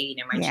 thankfully.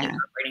 My chief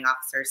operating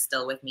officer is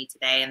still with me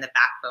today and the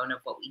backbone of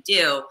what we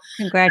do.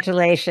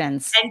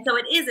 Congratulations. And so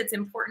it's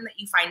important that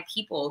you find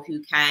people who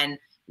can,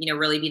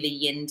 really be the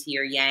yin to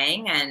your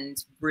yang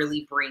and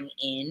really bring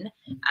in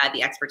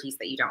the expertise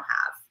that you don't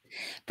have.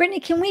 Brittany,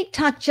 can we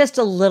talk just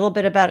a little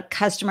bit about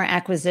customer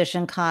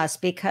acquisition costs?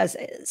 Because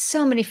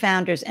so many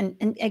founders, and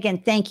again,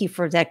 thank you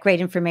for that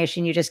great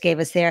information you just gave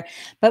us there.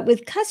 But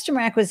with customer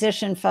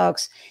acquisition,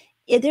 folks,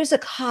 there's a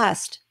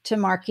cost to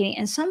marketing.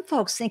 And some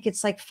folks think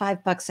it's like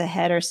 $5 a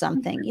head or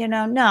something,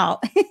 no,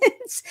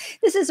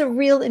 this is a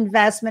real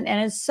investment,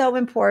 and it's so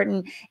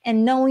important.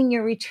 And knowing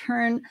your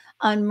return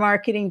on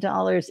marketing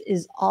dollars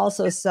is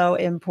also so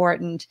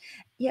important.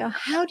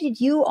 How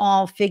did you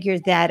all figure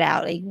that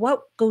out? Like,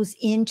 what goes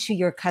into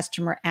your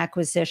customer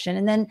acquisition?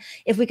 And then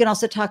if we can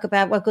also talk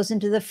about what goes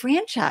into the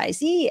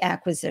franchisee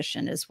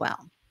acquisition as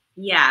well.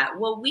 Yeah,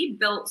 well, we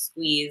built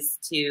Squeeze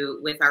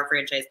with our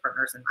franchise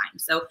partners in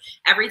mind. So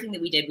everything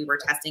that we did, we were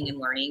testing and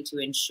learning to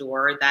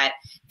ensure that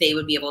they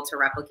would be able to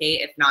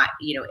replicate, if not,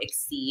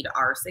 exceed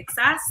our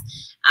success.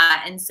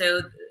 And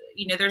so,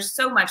 there's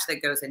so much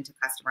that goes into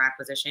customer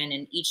acquisition,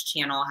 and each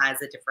channel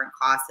has a different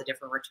cost, a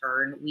different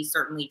return. We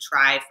certainly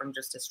try from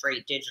just a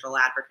straight digital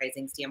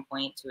advertising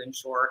standpoint to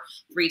ensure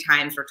 3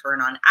 times return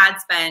on ad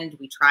spend.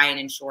 We try and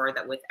ensure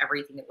that with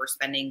everything that we're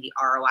spending, the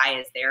ROI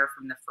is there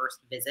from the first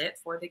visit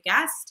for the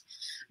guest.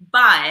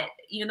 But,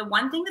 the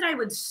one thing that I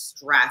would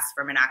stress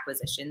from an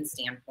acquisition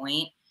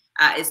standpoint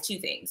is 2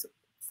 things.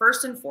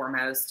 first and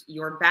foremost,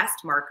 your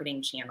best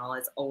marketing channel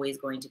is always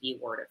going to be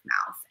word of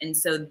mouth. And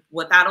so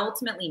what that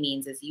ultimately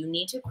means is you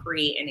need to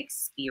create an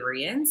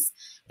experience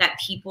that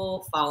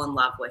people fall in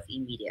love with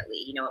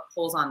immediately. You know, it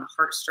pulls on the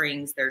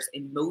heartstrings. There's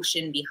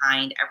emotion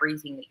behind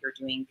everything that you're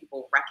doing.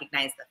 People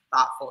recognize the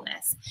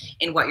thoughtfulness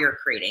in what you're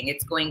creating.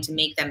 It's going to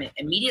make them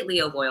immediately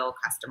a loyal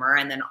customer,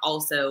 and then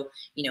also,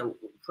 you know,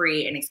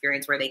 create an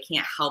experience where they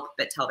can't help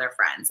but tell their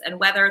friends. And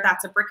whether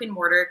that's a brick and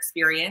mortar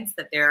experience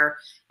that they're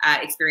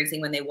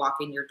experiencing when they walk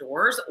in your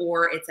doors,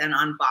 or it's an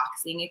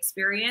unboxing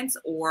experience,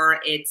 or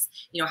it's,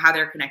 you know, how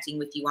they're connecting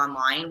with you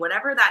online,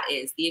 whatever that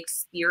is, the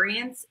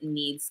experience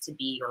needs to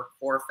be your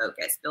core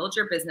focus. Build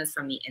your business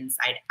from the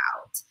inside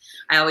out.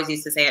 I always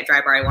used to say at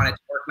Drybar, I wanted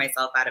to work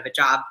myself out of a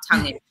job,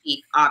 tongue in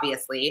cheek,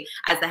 obviously,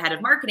 as the head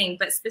of marketing,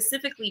 but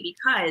specifically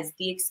because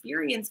the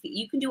experience,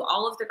 you can do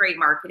all of the great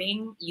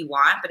marketing you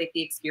want, but if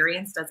the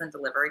experience doesn't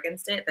deliver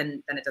against it,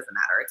 then it doesn't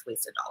matter. It's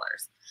wasted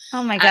dollars.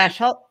 Oh my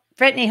gosh.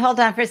 Brittany, hold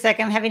on for a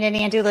second. I'm having an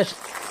Ande list.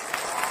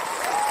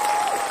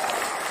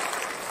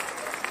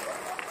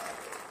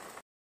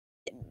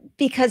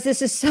 Because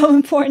this is so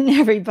important to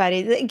everybody.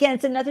 Again,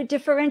 it's another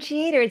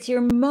differentiator. It's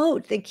your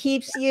moat that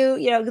keeps you,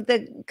 you know,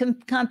 the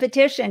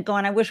competition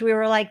going, I wish we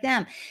were like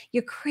them.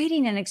 You're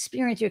creating an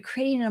experience. You're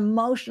creating an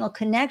emotional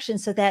connection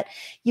so that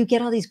you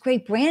get all these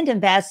great brand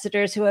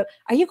ambassadors who are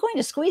you going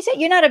to Squeeze It?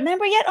 You're not a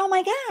member yet? Oh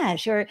my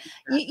gosh. Or,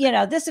 you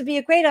know, this would be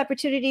a great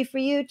opportunity for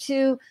you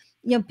to,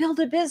 you know, build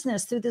a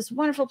business through this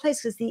wonderful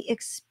place, because the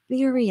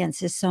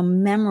experience is so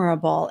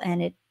memorable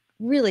and it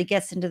really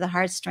gets into the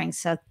heartstrings.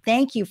 So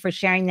thank you for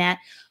sharing that,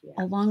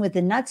 along with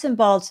the nuts and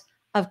bolts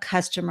of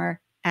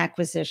customer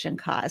acquisition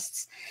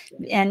costs.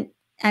 And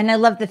I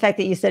love the fact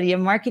that you said your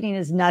marketing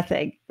is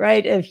nothing,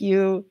 right? If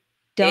you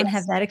don't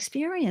have that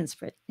experience,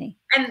 Brittany.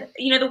 And,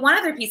 you know, the one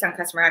other piece on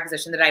customer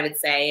acquisition that I would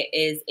say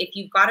is, if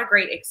you've got a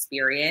great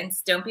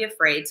experience, don't be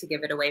afraid to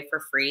give it away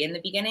for free in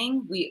the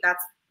beginning.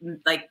 That's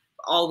like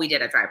all we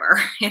did at Drybar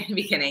in the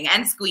beginning,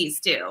 and Squeeze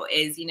too,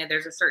 is, you know,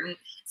 there's a certain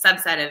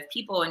subset of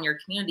people in your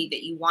community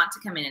that you want to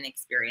come in and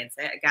experience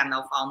it. Again,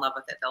 they'll fall in love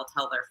with it. They'll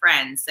tell their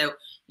friends. So,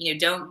 you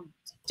know,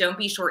 don't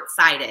be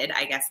short-sighted,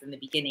 I guess, in the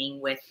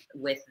beginning with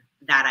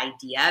that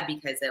idea,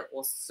 because it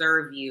will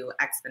serve you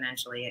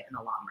exponentially in the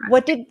long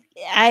run.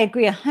 I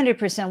agree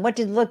 100%. What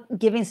did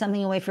giving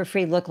something away for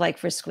free look like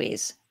for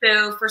Squeeze?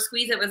 So for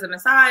Squeeze, it was a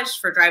massage.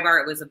 For Drybar,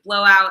 it was a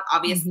blowout.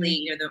 Obviously,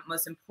 you know, the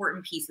most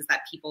important piece is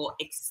that people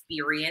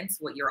experience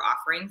what you're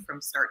offering from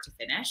start to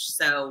finish.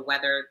 So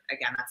whether,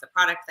 again, that's a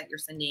product that you're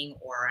sending,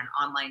 or an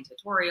online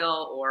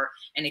tutorial, or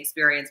an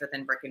experience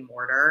within brick and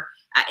mortar,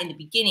 in the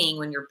beginning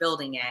when you're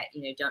building it,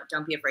 you know,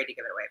 don't be afraid to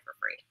give it away for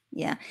free.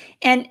 Yeah.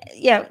 And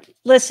yeah,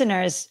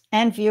 listeners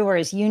and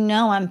viewers, you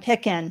know, I'm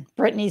picking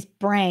Brittany's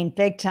brain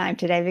big time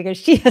today, because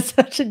she has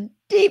such a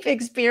deep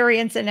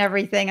experience in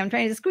everything. I'm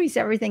trying to squeeze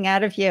everything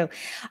out of you.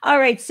 All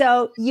right.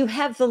 So you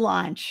have the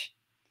launch.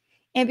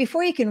 And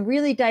before you can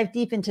really dive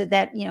deep into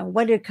that, you know,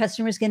 what are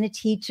customers going to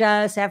teach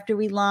us after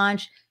we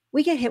launch?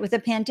 We get hit with a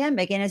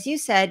pandemic. And as you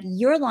said,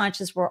 your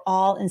launches were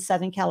all in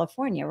Southern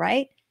California,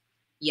 right?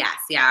 Yes.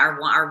 Yeah.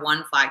 Our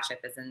one flagship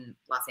is in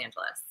Los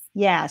Angeles.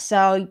 Yeah.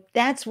 So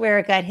that's where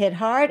it got hit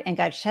hard and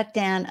got shut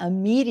down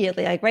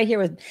immediately. Like right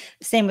here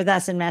same with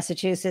us in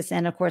Massachusetts,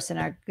 and of course in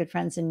our good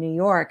friends in New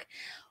York.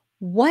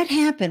 What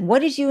happened? What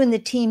did you and the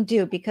team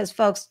do? Because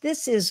folks, they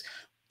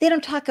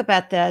don't talk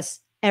about this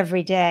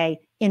every day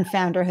in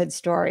founderhood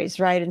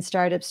stories, right? In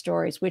startup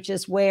stories, which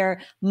is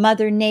where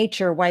Mother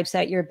Nature wipes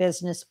out your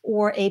business,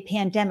 or a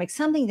pandemic,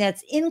 something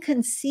that's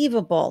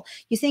inconceivable.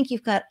 You think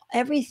you've got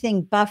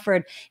everything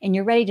buffered and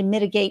you're ready to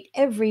mitigate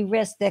every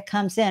risk that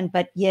comes in,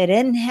 but you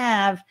didn't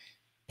have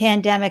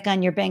pandemic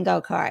on your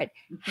bingo card.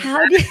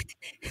 How did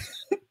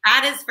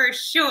that is for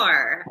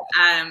sure.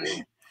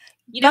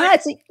 You know,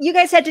 but you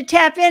guys had to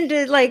tap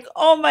into, like,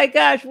 oh my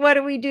gosh, what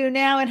do we do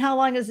now? And how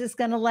long is this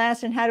going to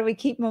last? And how do we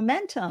keep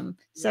momentum?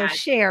 So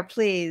share,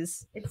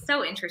 please. It's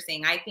so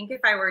interesting. I think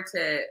if I were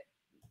to,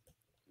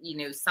 you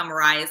know,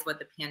 summarize what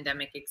the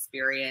pandemic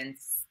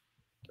experience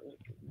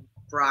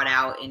brought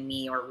out in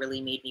me, or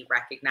really made me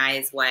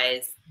recognize,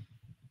 was,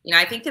 you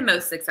know, I think the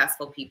most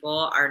successful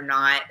people are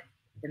not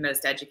the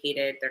most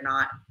educated. They're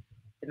not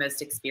the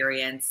most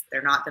experienced.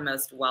 They're not the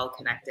most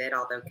well-connected,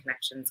 although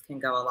connections can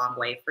go a long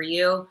way for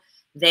you.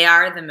 They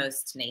are the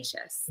most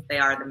tenacious. They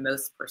are the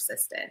most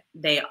persistent.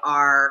 They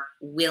are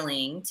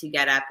willing to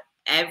get up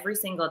every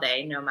single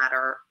day, no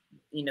matter,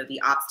 you know,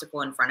 the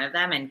obstacle in front of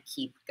them, and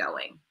keep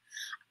going.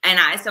 And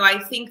so I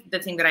think the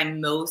thing that I'm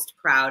most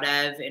proud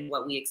of in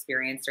what we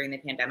experienced during the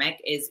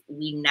pandemic is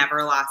we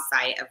never lost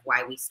sight of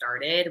why we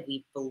started.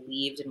 We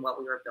believed in what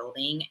we were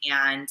building,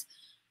 and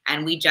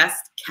we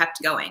just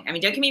kept going. I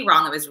mean, don't get me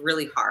wrong, it was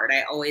really hard.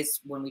 I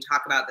always, when we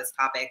talk about this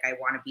topic, I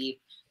want to be,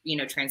 you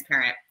know,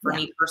 transparent. For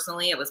me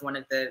personally, it was one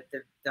of the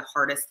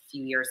hardest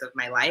few years of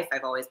my life.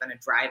 I've always been a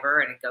driver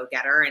and a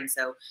go-getter. And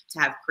so to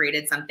have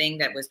created something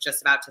that was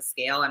just about to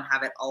scale and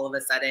have it all of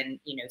a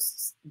sudden, you know,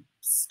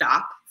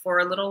 stop for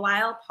a little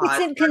while. Pause.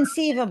 It's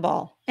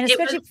inconceivable. And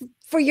especially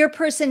for your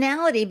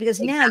personality, because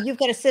now you've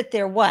got to sit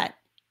there, what?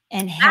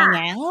 And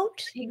hang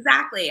out?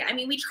 Exactly. I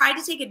mean, we tried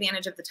to take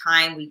advantage of the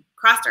time. We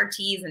crossed our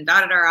T's and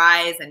dotted our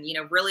I's and, you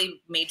know,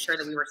 really made sure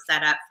that we were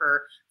set up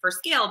for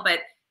scale. But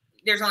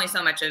there's only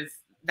so much of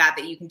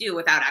that you can do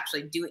without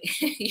actually doing,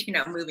 you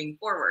know, moving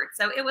forward.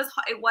 So it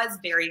was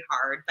very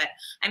hard, but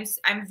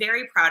I'm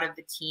very proud of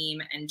the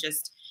team and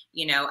just,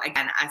 you know,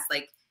 again, us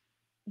like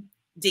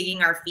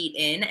digging our feet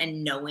in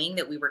and knowing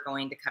that we were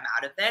going to come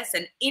out of this.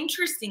 And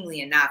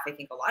interestingly enough, I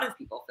think a lot of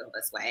people feel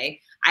this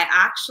way. I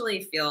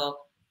actually feel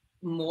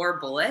more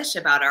bullish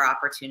about our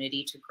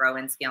opportunity to grow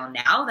and scale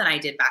now than I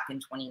did back in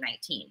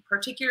 2019,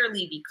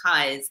 particularly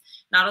because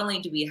not only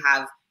do we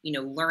have, you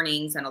know,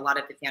 learnings and a lot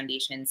of the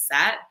foundations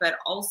set, but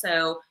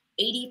also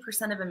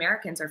 80% of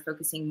Americans are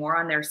focusing more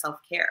on their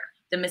self-care.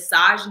 The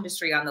massage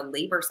industry on the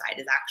labor side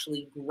is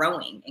actually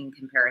growing in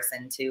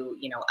comparison to,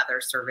 you know, other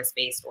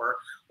service-based or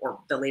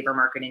the labor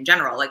market in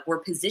general. Like, we're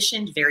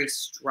positioned very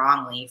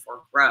strongly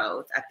for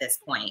growth at this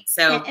point.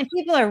 So, and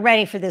people are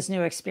ready for this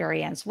new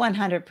experience,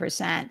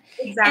 100%.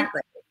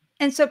 Exactly.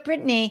 And so,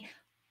 Brittany,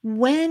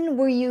 when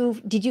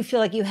did you feel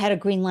like you had a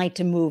green light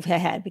to move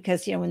ahead?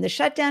 Because, you know, when the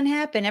shutdown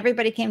happened,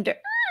 everybody came to,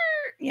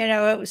 you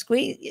know, it was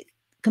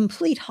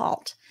complete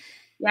halt.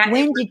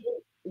 Yeah,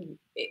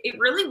 it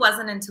really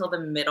wasn't until the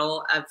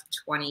middle of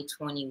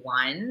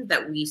 2021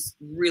 that we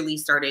really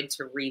started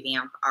to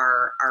revamp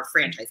our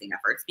franchising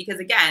efforts. Because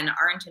again,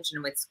 our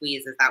intention with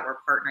Squeeze is that we're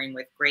partnering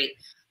with great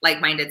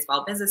like-minded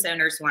small business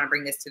owners who want to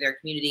bring this to their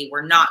community.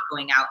 We're not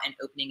going out and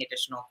opening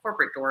additional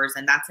corporate doors,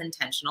 and that's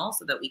intentional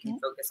so that we can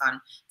focus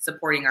on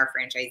supporting our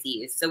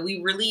franchisees. So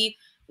we really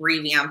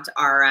revamped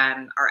our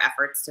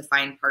efforts to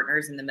find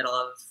partners in the middle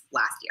of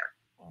last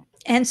year.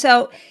 And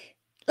so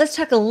let's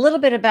talk a little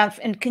bit about,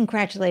 and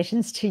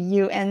congratulations to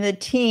you and the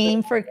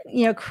team for,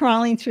 you know,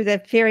 crawling through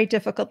that very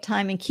difficult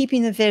time and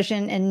keeping the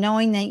vision and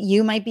knowing that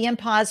you might be in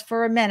pause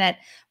for a minute,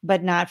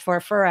 but not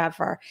for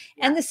forever.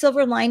 Yeah. And the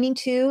silver lining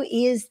too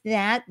is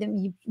that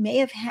you may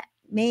have had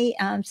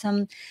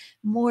some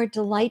more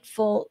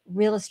delightful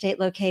real estate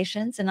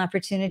locations and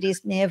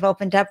opportunities may have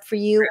opened up for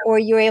you, or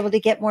you're able to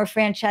get more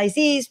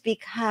franchisees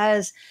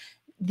because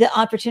the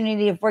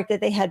opportunity of work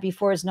that they had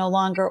before is no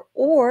longer,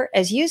 or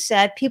as you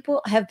said,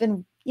 people have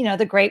been, you know,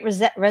 the great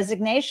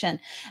resignation.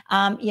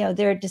 You know,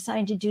 they're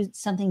deciding to do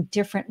something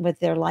different with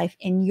their life,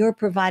 and you're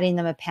providing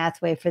them a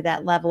pathway for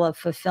that level of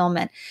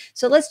fulfillment.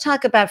 So let's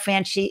talk about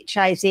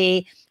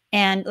franchisee,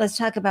 and let's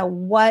talk about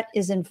what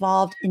is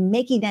involved in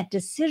making that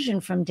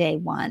decision from day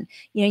one.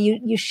 You know,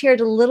 you shared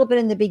a little bit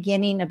in the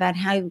beginning about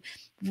how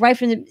right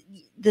from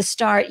the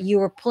start, you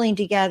were pulling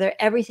together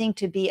everything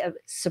to be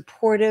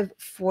supportive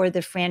for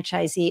the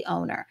franchisee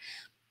owner.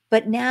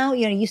 But now,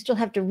 you know, you still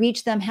have to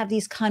reach them, have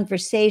these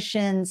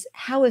conversations.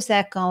 How is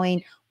that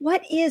going?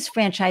 What is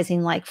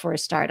franchising like for a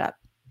startup?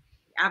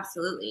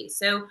 Absolutely.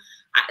 So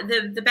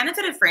the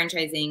benefit of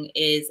franchising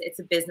is it's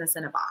a business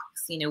in a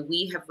box. You know,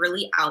 we have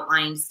really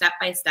outlined step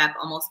by step,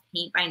 almost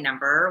paint by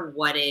number,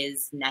 what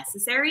is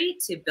necessary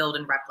to build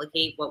and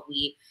replicate what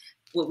we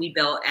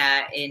built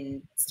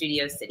in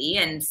Studio City.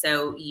 And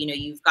so, you know,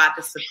 you've got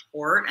the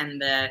support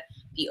and the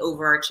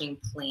overarching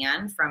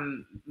plan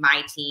from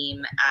my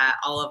team,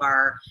 all of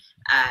our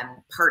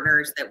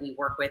partners that we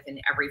work with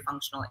in every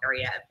functional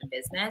area of the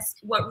business.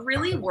 What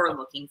really we're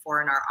looking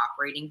for in our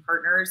operating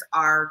partners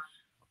are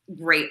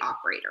great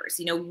operators.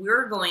 You know,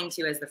 we're going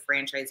to, as the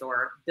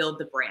franchisor, build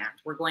the brand.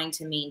 We're going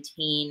to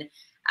maintain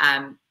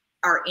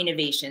our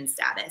innovation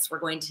status. We're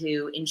going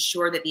to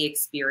ensure that the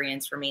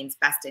experience remains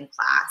best in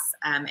class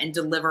and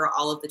deliver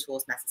all of the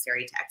tools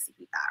necessary to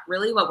execute that.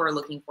 Really what we're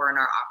looking for in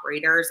our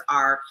operators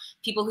are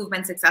people who've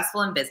been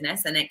successful in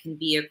business, and it can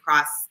be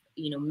across,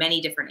 you know,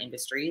 many different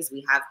industries.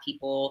 We have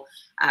people,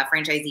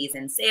 franchisees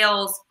in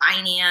sales,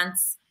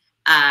 finance,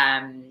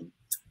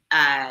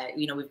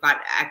 you know, we've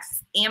got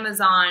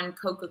ex-Amazon,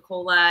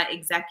 Coca-Cola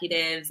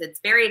executives. It's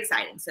very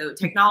exciting. So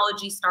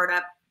technology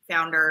startup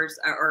founders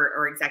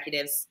or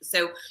executives.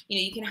 So, you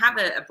know, you can have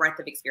a breadth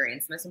of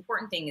experience. The most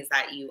important thing is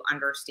that you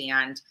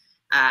understand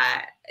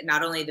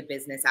not only the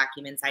business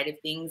acumen side of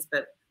things,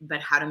 but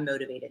how to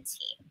motivate a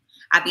team.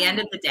 At the end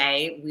of the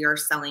day, we are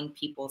selling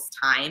people's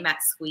time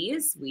at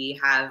Squeeze. We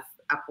have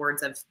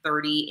upwards of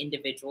 30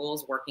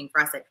 individuals working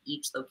for us at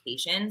each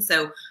location.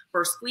 So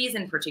for Squeeze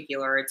in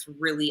particular, it's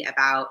really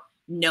about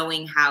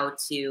knowing how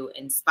to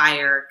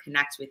inspire,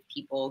 connect with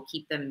people,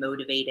 keep them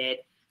motivated,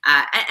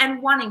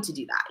 and wanting to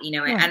do that, you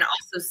know, and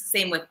also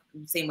same with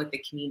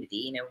the community,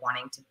 you know,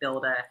 wanting to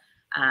build a,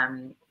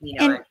 you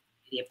know,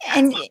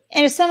 and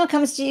if someone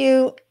comes to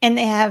you and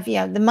they have, you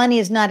know, the money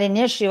is not an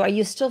issue, are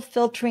you still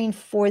filtering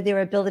for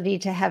their ability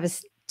to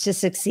to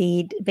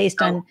succeed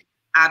based on?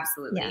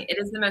 Absolutely. Yeah. It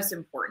is the most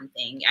important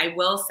thing. I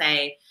will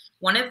say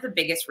one of the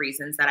biggest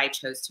reasons that I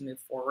chose to move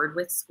forward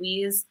with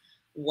Squeeze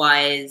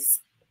was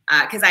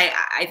because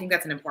I think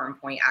that's an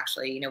important point,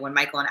 actually. You know, when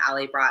Michael and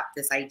Ali brought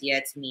this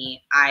idea to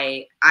me,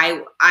 I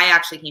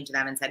actually came to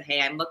them and said,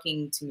 hey, I'm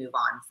looking to move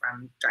on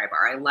from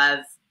Drybar. I love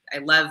I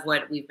love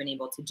what we've been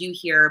able to do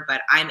here,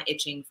 but I'm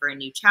itching for a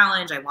new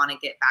challenge. I want to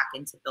get back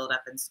into build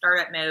up and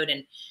startup mode.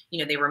 And,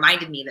 they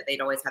reminded me that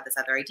they'd always had this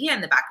other idea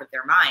in the back of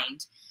their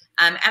mind.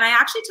 And I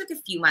actually took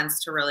a few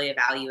months to really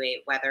evaluate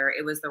whether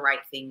it was the right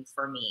thing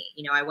for me.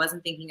 I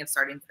wasn't thinking of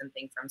starting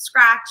something from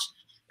scratch.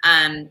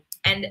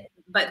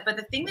 But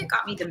the thing that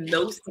got me the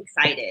most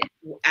excited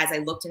as I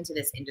looked into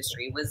this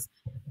industry was,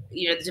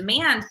 the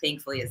demand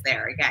thankfully is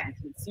there. Again,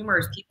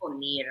 consumers, people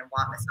need and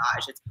want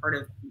massage. It's part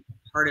of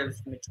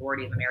the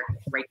majority of Americans'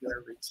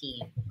 regular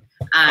routine.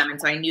 And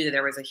so I knew that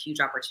there was a huge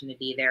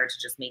opportunity there to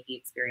just make the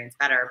experience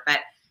better. But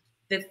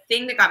the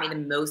thing that got me the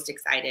most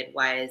excited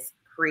was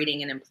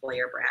creating an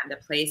employer brand,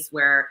 a place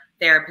where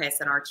therapists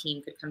and our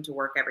team could come to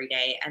work every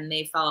day and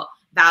they felt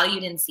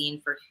valued and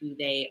seen for who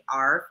they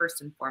are,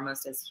 first and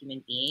foremost as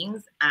human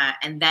beings,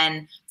 and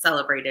then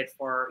celebrated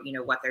for,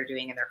 what they're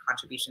doing and their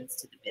contributions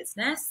to the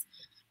business.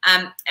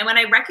 And when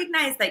I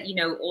recognized that,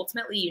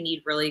 ultimately you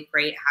need really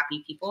great,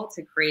 happy people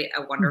to create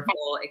a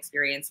wonderful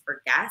experience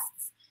for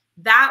guests,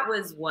 that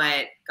was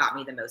what got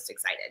me the most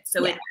excited.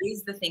 So it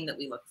is the thing that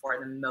we look for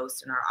the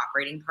most in our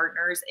operating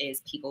partners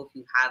is people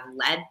who have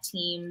led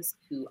teams,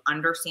 who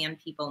understand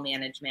people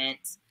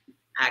management,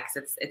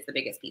 because it's the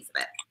biggest piece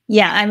of it.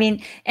 Yeah, I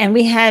mean, and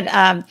we had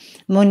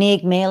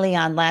Monique Maley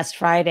on last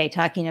Friday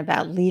talking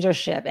about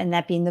leadership, and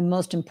that being the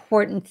most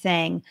important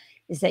thing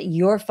is that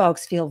your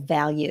folks feel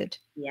valued,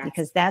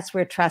 because that's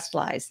where trust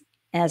lies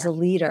as a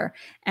leader.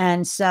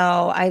 And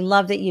so I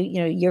love that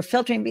you're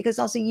filtering, because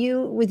also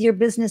you, with your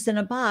business in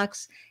a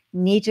box,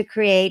 need to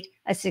create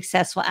a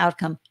successful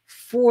outcome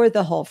for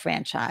the whole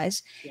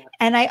franchise.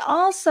 And I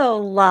also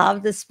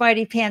love the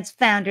Smarty Pants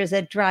founders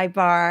at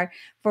Drybar,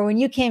 for when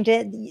you came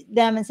to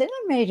them and said,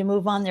 I'm ready to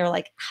move on, they're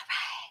like,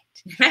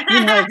 all right,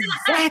 you know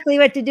exactly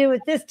what to do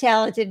with this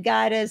talented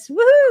goddess.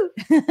 Woohoo!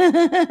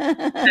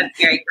 That's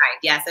very kind.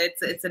 Yeah, so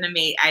it's an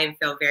amazing, I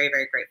feel very,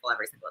 very grateful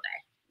every single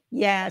day.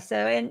 Yeah. So,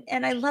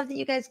 and I love that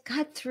you guys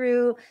got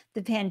through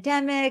the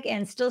pandemic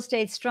and still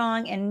stayed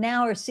strong, and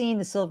now are seeing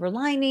the silver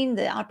lining,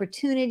 the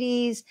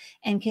opportunities,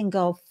 and can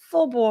go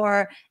full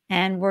bore.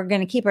 And we're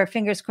going to keep our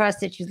fingers crossed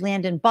that you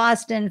land in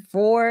Boston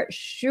for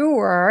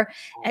sure.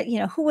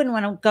 Who wouldn't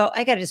want to go?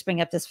 I got to just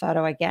bring up this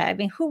photo again. I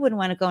mean, who wouldn't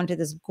want to go into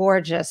this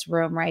gorgeous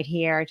room right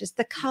here? Just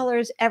the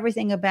colors,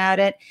 everything about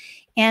it,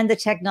 and the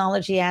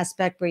technology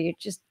aspect where you're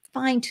just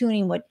fine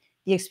tuning what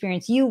the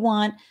experience you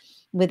want,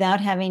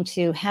 without having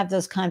to have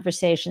those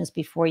conversations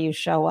before you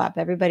show up.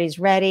 Everybody's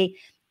ready.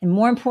 And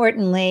more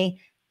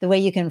importantly, the way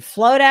you can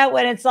float out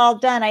when it's all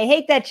done. I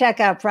hate that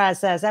checkout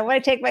process. I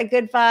want to take my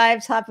good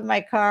vibes, hop in my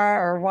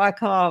car, or walk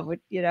home,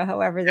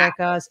 however that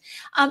goes.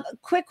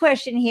 Quick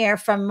question here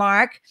from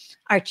Mark,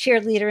 our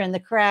cheerleader in the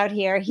crowd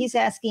here. He's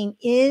asking,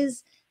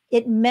 is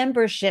it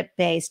membership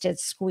based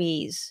at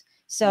Squeeze?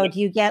 So do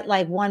you get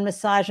like one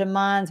massage a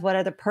month? What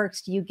other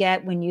perks do you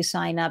get when you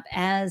sign up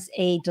as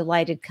a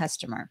delighted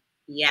customer?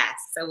 Yes.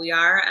 So we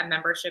are a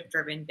membership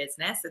driven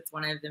business. It's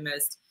one of the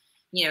most,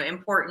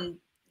 important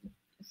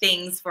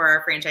things for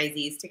our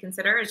franchisees to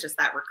consider, is just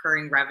that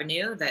recurring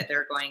revenue that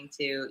they're going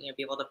to,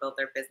 be able to build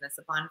their business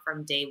upon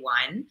from day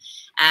one.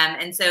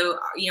 And so,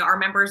 our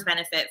members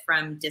benefit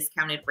from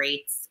discounted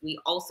rates. We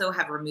also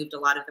have removed a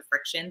lot of the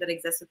friction that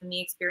exists within the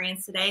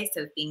experience today.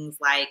 So things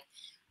like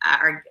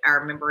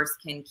our members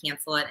can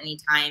cancel at any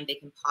time. They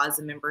can pause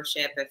a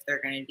membership if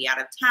they're going to be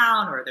out of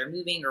town or they're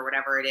moving or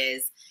whatever it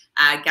is.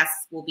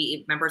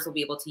 Members will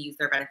be able to use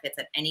their benefits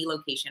at any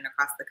location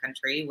across the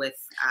country with,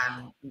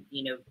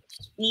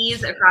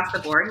 ease across the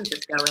board. You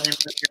just go in and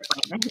book your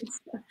appointments.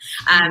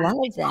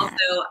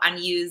 Also,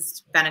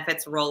 unused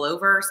benefits roll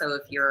over. So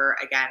if you're,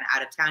 again,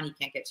 out of town, you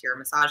can't get to your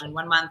massage in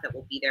 1 month, it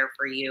will be there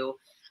for you.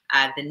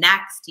 The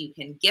next, you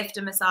can gift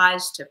a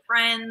massage to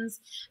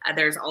friends.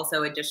 There's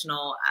also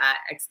additional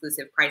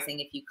exclusive pricing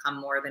if you come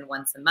more than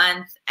once a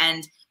month.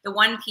 And the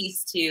one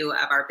piece too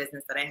of our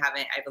business that I've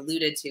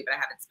alluded to, but I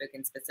haven't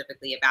spoken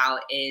specifically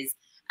about, is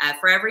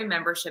for every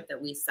membership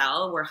that we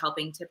sell, we're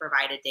helping to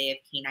provide a day of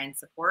canine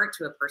support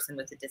to a person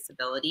with a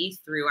disability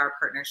through our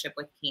partnership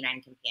with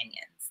Canine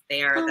Companions.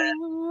 They are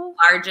the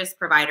largest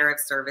provider of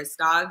service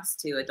dogs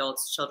to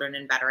adults, children,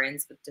 and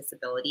veterans with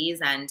disabilities.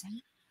 And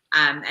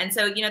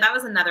so, that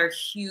was another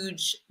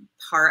huge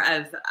part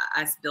of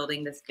us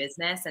building this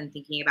business and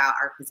thinking about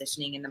our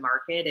positioning in the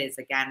market, is,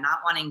 again, not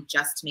wanting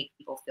just to make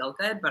people feel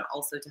good, but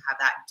also to have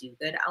that do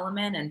good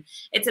element. And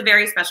it's a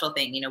very special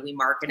thing. We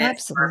market it.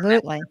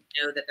 Absolutely.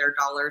 Know that their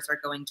dollars are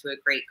going to a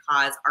great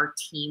cause. Our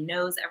team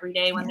knows every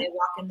day when they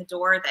walk in the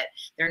door that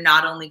they're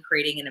not only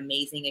creating an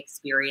amazing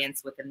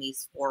experience within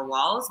these four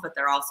walls, but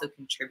they're also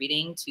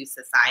contributing to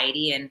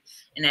society in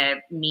a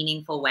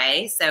meaningful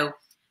way. So,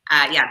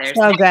 there's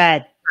so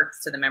good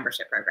perks to the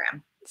membership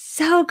program.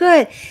 So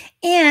good.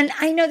 And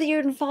I know that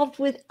you're involved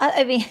with,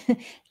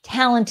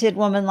 talented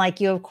woman like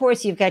you. Of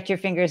course, you've got your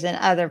fingers in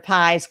other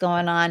pies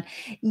going on.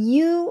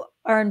 You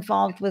are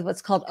involved with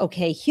what's called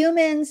OK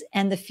Humans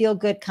and the Feel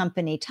Good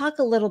Company. Talk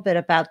a little bit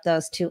about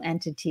those two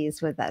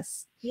entities with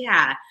us.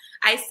 Yeah,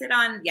 I sit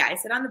on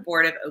the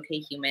board of OK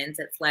Humans.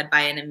 It's led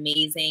by an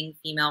amazing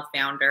female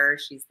founder.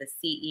 She's the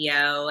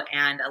CEO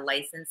and a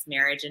licensed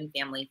marriage and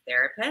family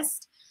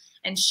therapist.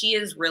 And she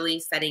is really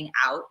setting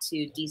out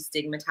to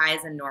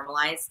destigmatize and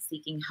normalize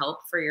seeking help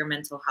for your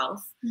mental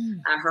health.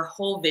 Her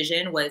whole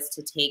vision was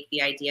to take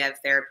the idea of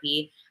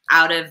therapy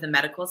out of the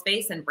medical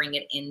space and bring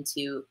it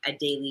into a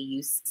daily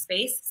use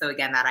space. So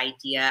again, that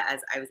idea, as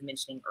I was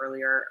mentioning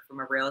earlier, from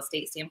a real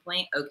estate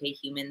standpoint, OK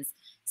Humans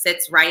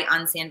sits right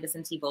on San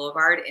Vicente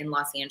Boulevard in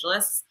Los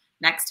Angeles,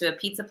 next to a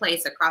pizza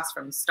place across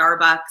from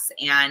Starbucks.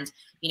 And,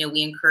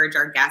 we encourage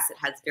our guests. It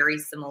has very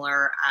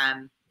similar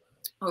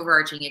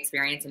overarching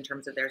experience in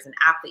terms of there's an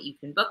app that you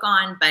can book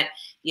on, but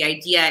the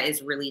idea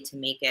is really to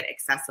make it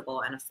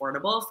accessible and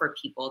affordable for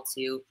people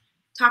to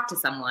talk to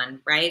someone,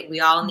 right? We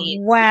all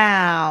need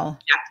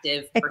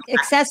objective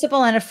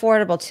accessible and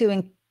affordable,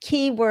 two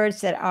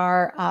keywords that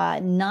are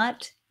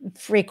not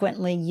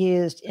frequently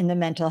used in the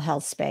mental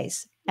health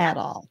space at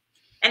all.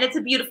 And it's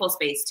a beautiful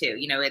space too.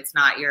 It's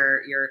not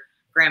your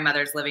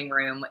grandmother's living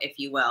room, if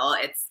you will.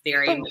 It's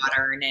very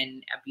modern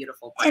and a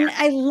beautiful brand. And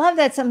I love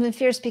that something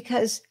fierce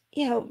because,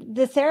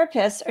 the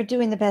therapists are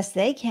doing the best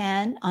they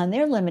can on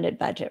their limited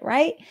budget,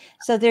 right?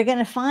 So they're going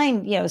to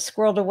find,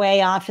 squirreled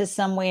away office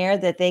somewhere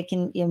that they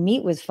can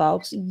meet with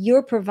folks.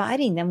 You're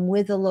providing them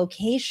with a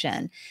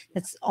location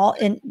that's all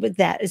in with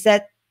that. Is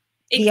that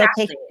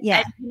exactly? Okay?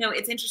 Yeah. And,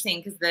 it's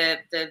interesting because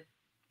the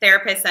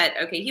therapists at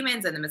OK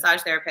Humans and the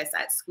massage therapists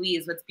at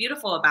Squeeze, what's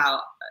beautiful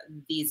about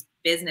these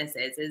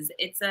businesses is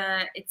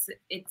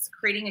it's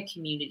creating a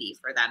community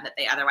for them that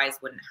they otherwise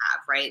wouldn't have,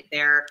 right?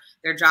 Their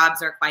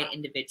jobs are quite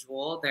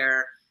individual.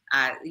 They're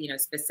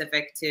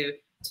specific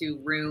to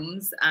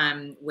rooms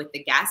with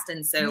the guest.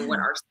 And so what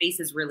our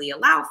spaces really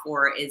allow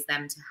for is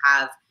them to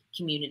have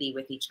community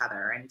with each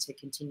other and to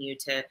continue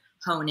to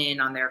hone in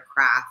on their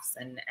crafts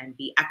and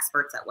be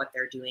experts at what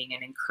they're doing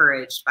and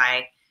encouraged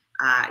by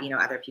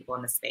other people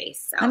in the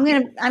space. So I'm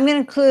gonna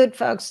include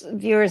folks,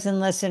 viewers and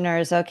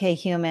listeners, OK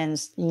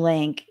Humans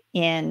link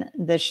in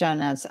the show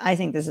notes. I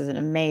think this is an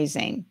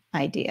amazing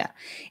idea.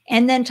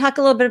 And then talk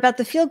a little bit about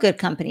the Feel Good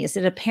Company. Is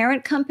it a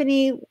parent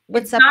company?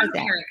 What's up with that? It's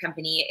not a parent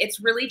company.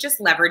 It's really just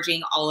leveraging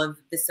all of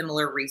the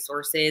similar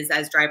resources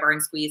as Drybar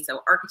and Squeeze.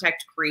 So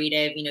architect,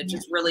 creative,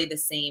 just really the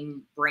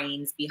same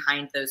brains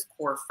behind those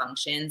core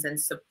functions and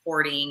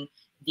supporting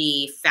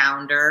the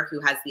founder who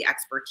has the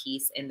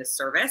expertise in the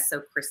service.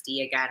 So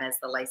Christy, again, as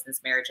the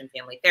licensed marriage and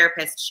family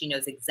therapist, she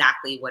knows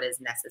exactly what is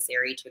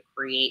necessary to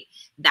create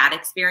that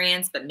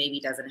experience, but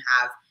maybe doesn't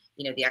have,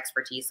 the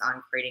expertise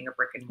on creating a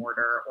brick and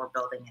mortar or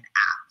building an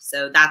app.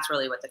 So that's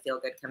really what the Feel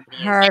Good Company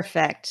is.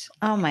 Perfect.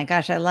 Oh my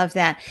gosh, I love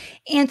that.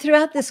 And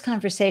throughout this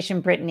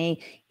conversation,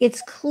 Brittany,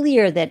 it's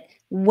clear that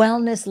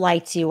wellness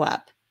lights you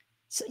up.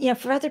 So,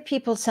 for other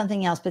people,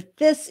 something else, but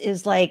this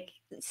is like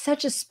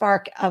such a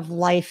spark of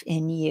life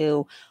in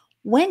you.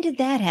 When did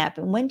that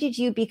happen? When did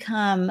you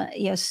become,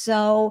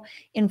 so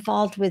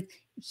involved with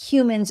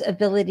humans'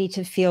 ability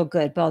to feel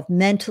good, both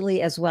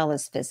mentally as well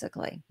as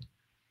physically?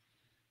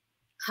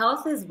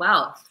 Health is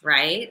wealth,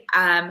 right?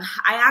 I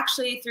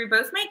actually, through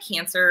both my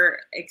cancer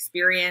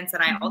experience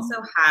and I also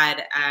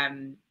had,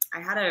 I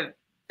had a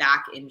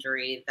back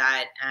injury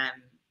that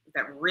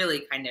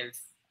really kind of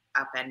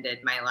upended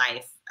my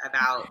life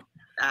about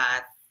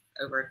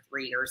over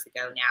 3 years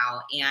ago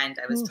now. And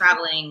I was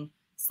traveling,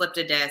 slipped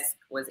a disc,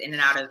 was in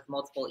and out of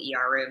multiple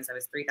ER rooms. I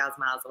was 3,000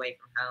 miles away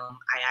from home.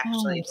 I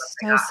actually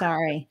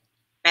sorry.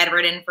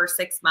 Bedridden for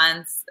 6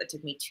 months. It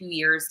took me 2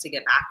 years to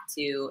get back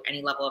to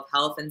any level of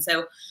health. And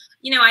so,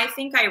 I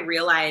think I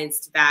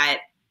realized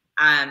that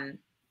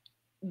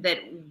that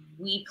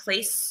we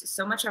place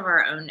so much of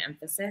our own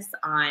emphasis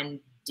on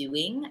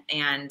doing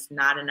and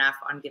not enough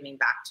on giving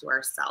back to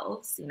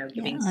ourselves,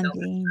 giving so much to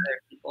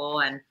other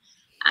people. And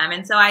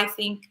so I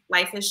think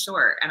life is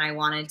short and I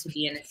wanted to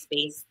be in a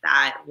space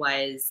that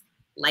was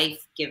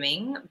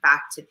life-giving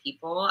back to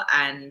people.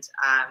 And,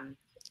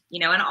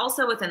 and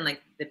also within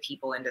like the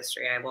people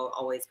industry, I will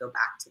always go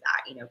back to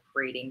that,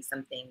 creating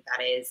something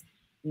that is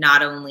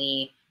not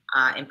only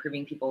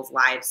improving people's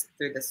lives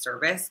through the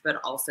service, but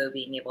also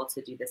being able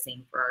to do the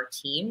same for our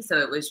team. So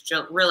it was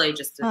really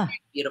just a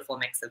beautiful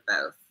mix of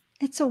both.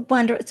 It's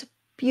a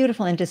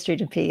beautiful industry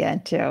to be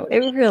in too.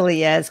 It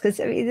really is. Because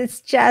it's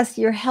just,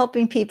 you're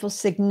helping people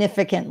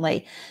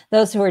significantly,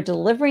 those who are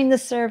delivering the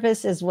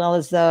service as well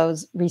as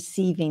those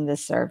receiving the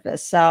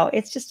service. So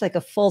it's just like a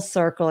full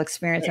circle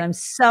experience. I'm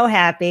so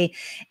happy.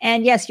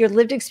 And yes, your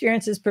lived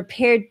experiences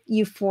prepared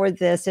you for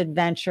this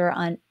adventure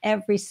on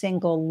every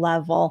single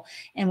level.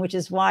 And which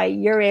is why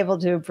you're able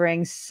to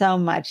bring so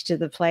much to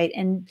the plate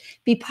and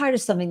be part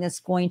of something that's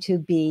going to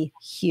be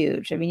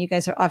huge. I mean, you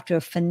guys are off to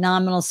a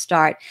phenomenal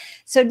start.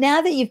 So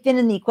now that you've been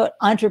in the quote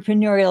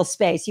entrepreneurial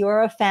space, you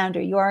are a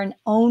founder, you are an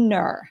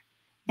owner.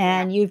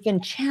 And you've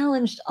been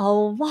challenged a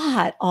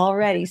lot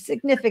already,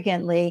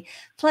 significantly.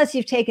 Plus,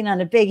 you've taken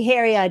on a big,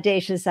 hairy,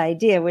 audacious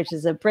idea, which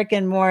is a brick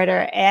and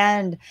mortar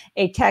and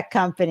a tech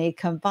company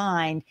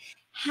combined.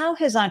 How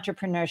has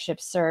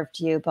entrepreneurship served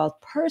you both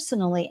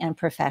personally and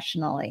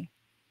professionally?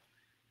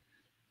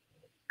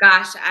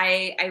 Gosh,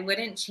 I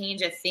wouldn't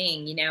change a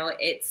thing.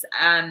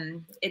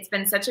 It's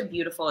been such a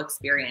beautiful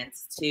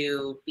experience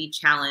to be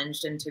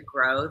challenged and to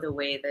grow the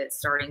way that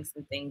starting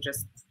something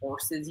just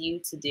forces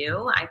you to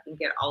do. I think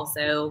it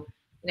also,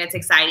 it's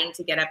exciting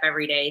to get up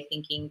every day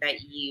thinking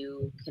that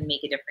you can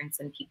make a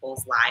difference in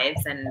people's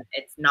lives. And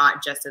it's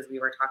not just as we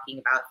were talking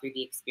about through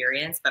the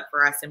experience, but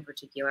for us in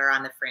particular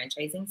on the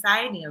franchising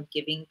side,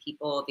 giving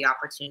people the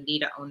opportunity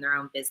to own their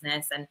own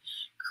business and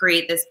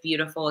create this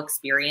beautiful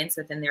experience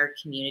within their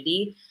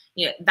community.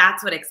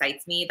 That's what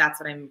excites me.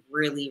 That's what I'm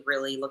really,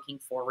 really looking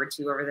forward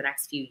to over the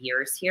next few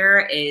years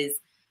here is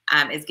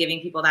giving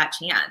people that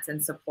chance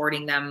and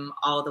supporting them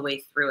all the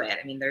way through it.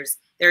 I mean,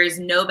 there is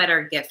no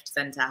better gift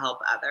than to help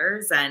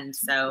others. And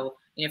so,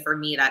 for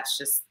me,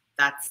 that's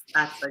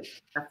like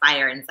the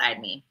fire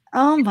inside me.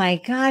 Oh my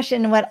gosh.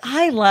 And what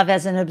I love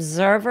as an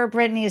observer,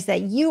 Brittany, is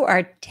that you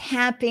are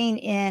tapping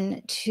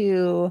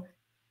into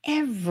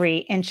every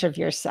inch of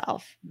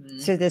yourself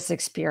through this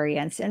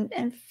experience.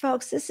 And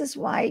folks, this is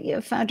why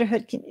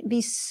founderhood can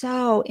be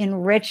so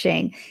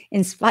enriching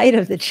in spite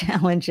of the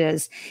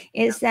challenges,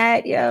 is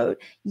that,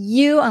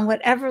 you on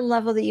whatever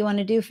level that you want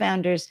to do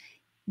founders,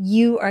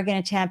 you are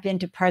going to tap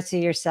into parts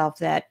of yourself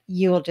that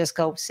you will just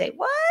go say,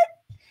 what?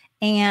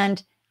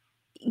 And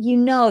you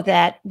know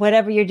that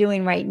whatever you're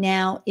doing right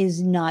now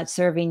is not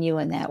serving you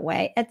in that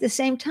way. At the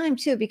same time,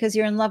 too, because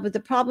you're in love with the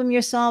problem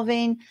you're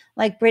solving,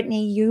 like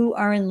Brittany, you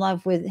are in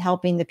love with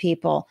helping the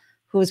people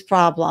whose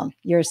problem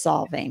you're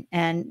solving.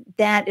 And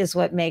that is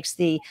what makes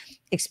the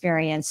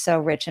experience so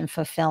rich and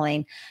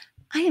fulfilling.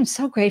 I am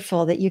so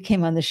grateful that you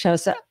came on the show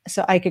so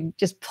I could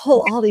just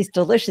pull all these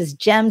delicious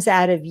gems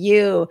out of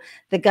you,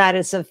 the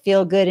goddess of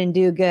feel good and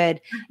do good.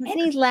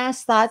 Any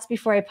last thoughts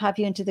before I pop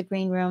you into the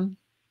green room?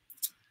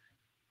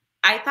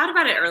 I thought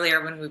about it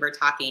earlier when we were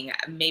talking.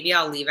 Maybe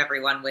I'll leave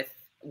everyone with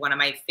one of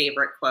my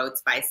favorite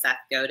quotes by Seth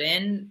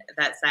Godin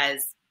that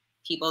says,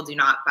 people do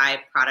not buy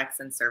products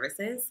and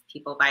services.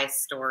 People buy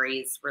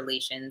stories,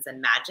 relations,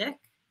 and magic.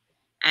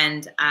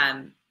 And,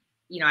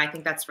 I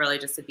think that's really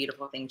just a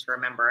beautiful thing to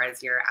remember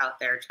as you're out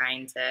there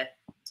trying to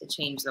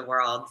change the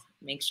world.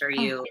 Make sure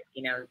you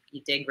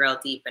dig real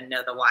deep and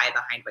know the why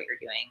behind what you're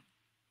doing.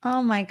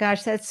 Oh my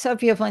gosh, that's so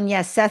beautiful. And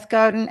yes, Seth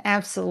Godin,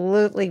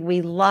 absolutely.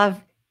 We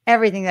love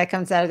everything that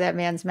comes out of that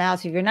man's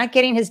mouth. If you're not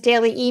getting his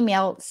daily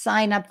email,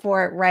 sign up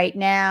for it right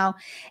now.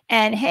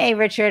 And hey,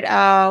 Richard,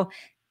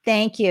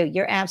 thank you.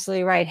 You're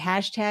absolutely right.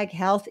 Hashtag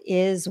health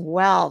is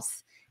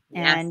wealth.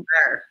 Yes, And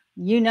sir.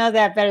 you know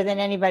that better than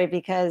anybody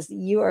because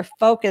you are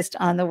focused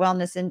on the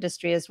wellness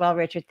industry as well,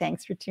 Richard.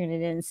 Thanks for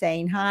tuning in and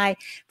saying hi.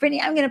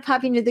 Brittany, I'm going to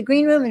pop into the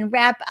green room and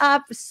wrap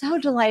up. So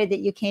delighted that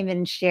you came in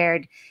and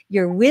shared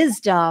your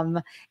wisdom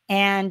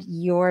and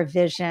your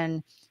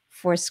vision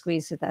for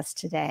Squeeze with us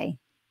today.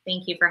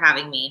 Thank you for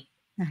having me.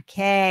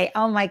 Okay.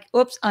 Oh my,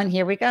 oops. On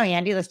here we go,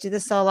 Andy. Let's do the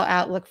solo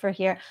outlook for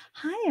here.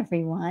 Hi,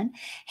 everyone.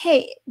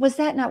 Hey, was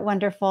that not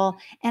wonderful?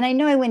 And I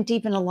know I went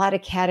deep in a lot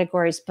of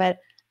categories, but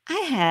I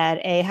had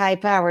a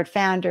high-powered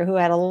founder who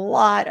had a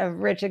lot of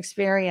rich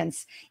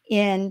experience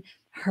in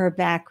her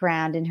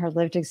background and her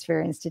lived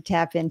experience to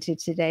tap into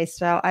today.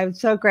 So I'm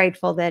so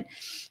grateful that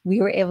we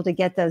were able to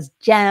get those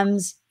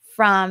gems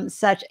from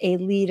such a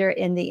leader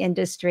in the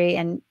industry,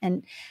 and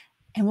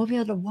we'll be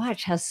able to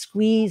watch how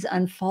Squeeze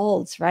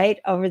unfolds, right,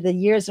 over the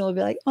years. And we'll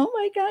be like, oh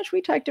my gosh,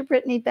 we talked to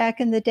Brittany back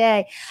in the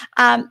day.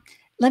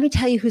 Let me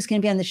tell you who's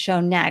going to be on the show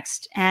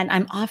next. And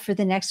I'm off for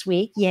the next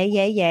week. Yay,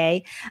 yay,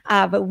 yay.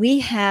 But we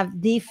have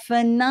the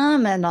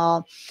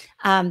phenomenal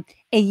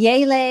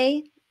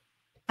Ayele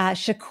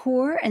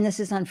Shakur, and this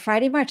is on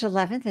Friday, March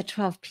 11th at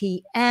 12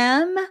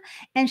 p.m.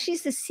 And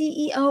she's the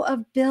CEO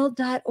of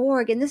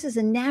Build.org. And this is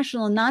a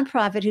national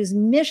nonprofit whose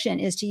mission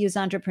is to use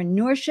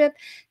entrepreneurship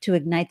to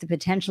ignite the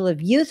potential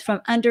of youth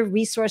from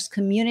under-resourced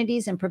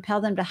communities and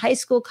propel them to high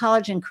school,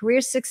 college, and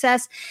career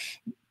success.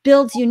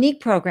 Build's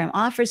unique program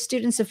offers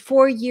students a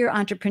 4-year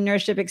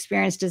entrepreneurship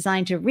experience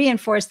designed to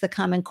reinforce the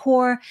Common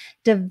Core,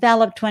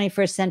 develop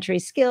 21st century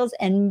skills,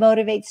 and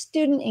motivate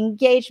student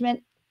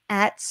engagement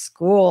at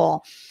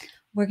school.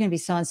 We're going to be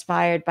so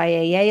inspired by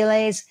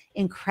Ayele's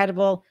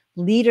incredible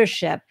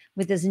leadership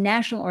with this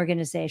national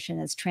organization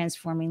that's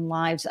transforming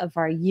lives of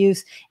our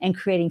youth and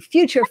creating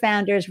future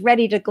founders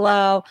ready to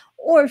glow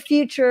or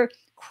future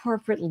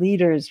corporate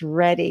leaders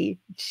ready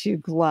to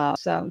glow.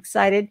 So I'm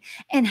excited.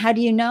 And how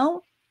do you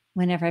know?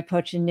 Whenever I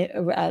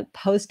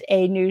post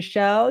a new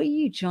show,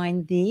 you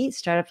join the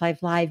Startup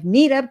Life Live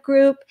meetup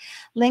group.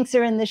 Links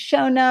are in the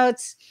show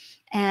notes.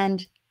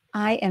 And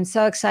I am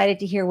so excited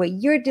to hear what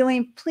you're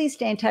doing. Please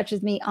stay in touch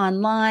with me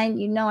online.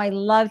 You know I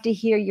love to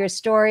hear your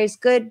stories,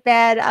 good,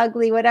 bad,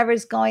 ugly,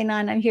 whatever's going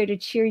on. I'm here to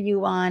cheer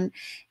you on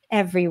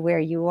everywhere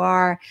you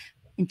are.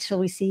 Until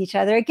we see each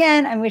other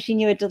again, I'm wishing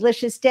you a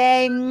delicious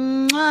day.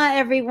 Mwah,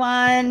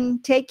 everyone.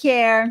 Take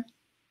care.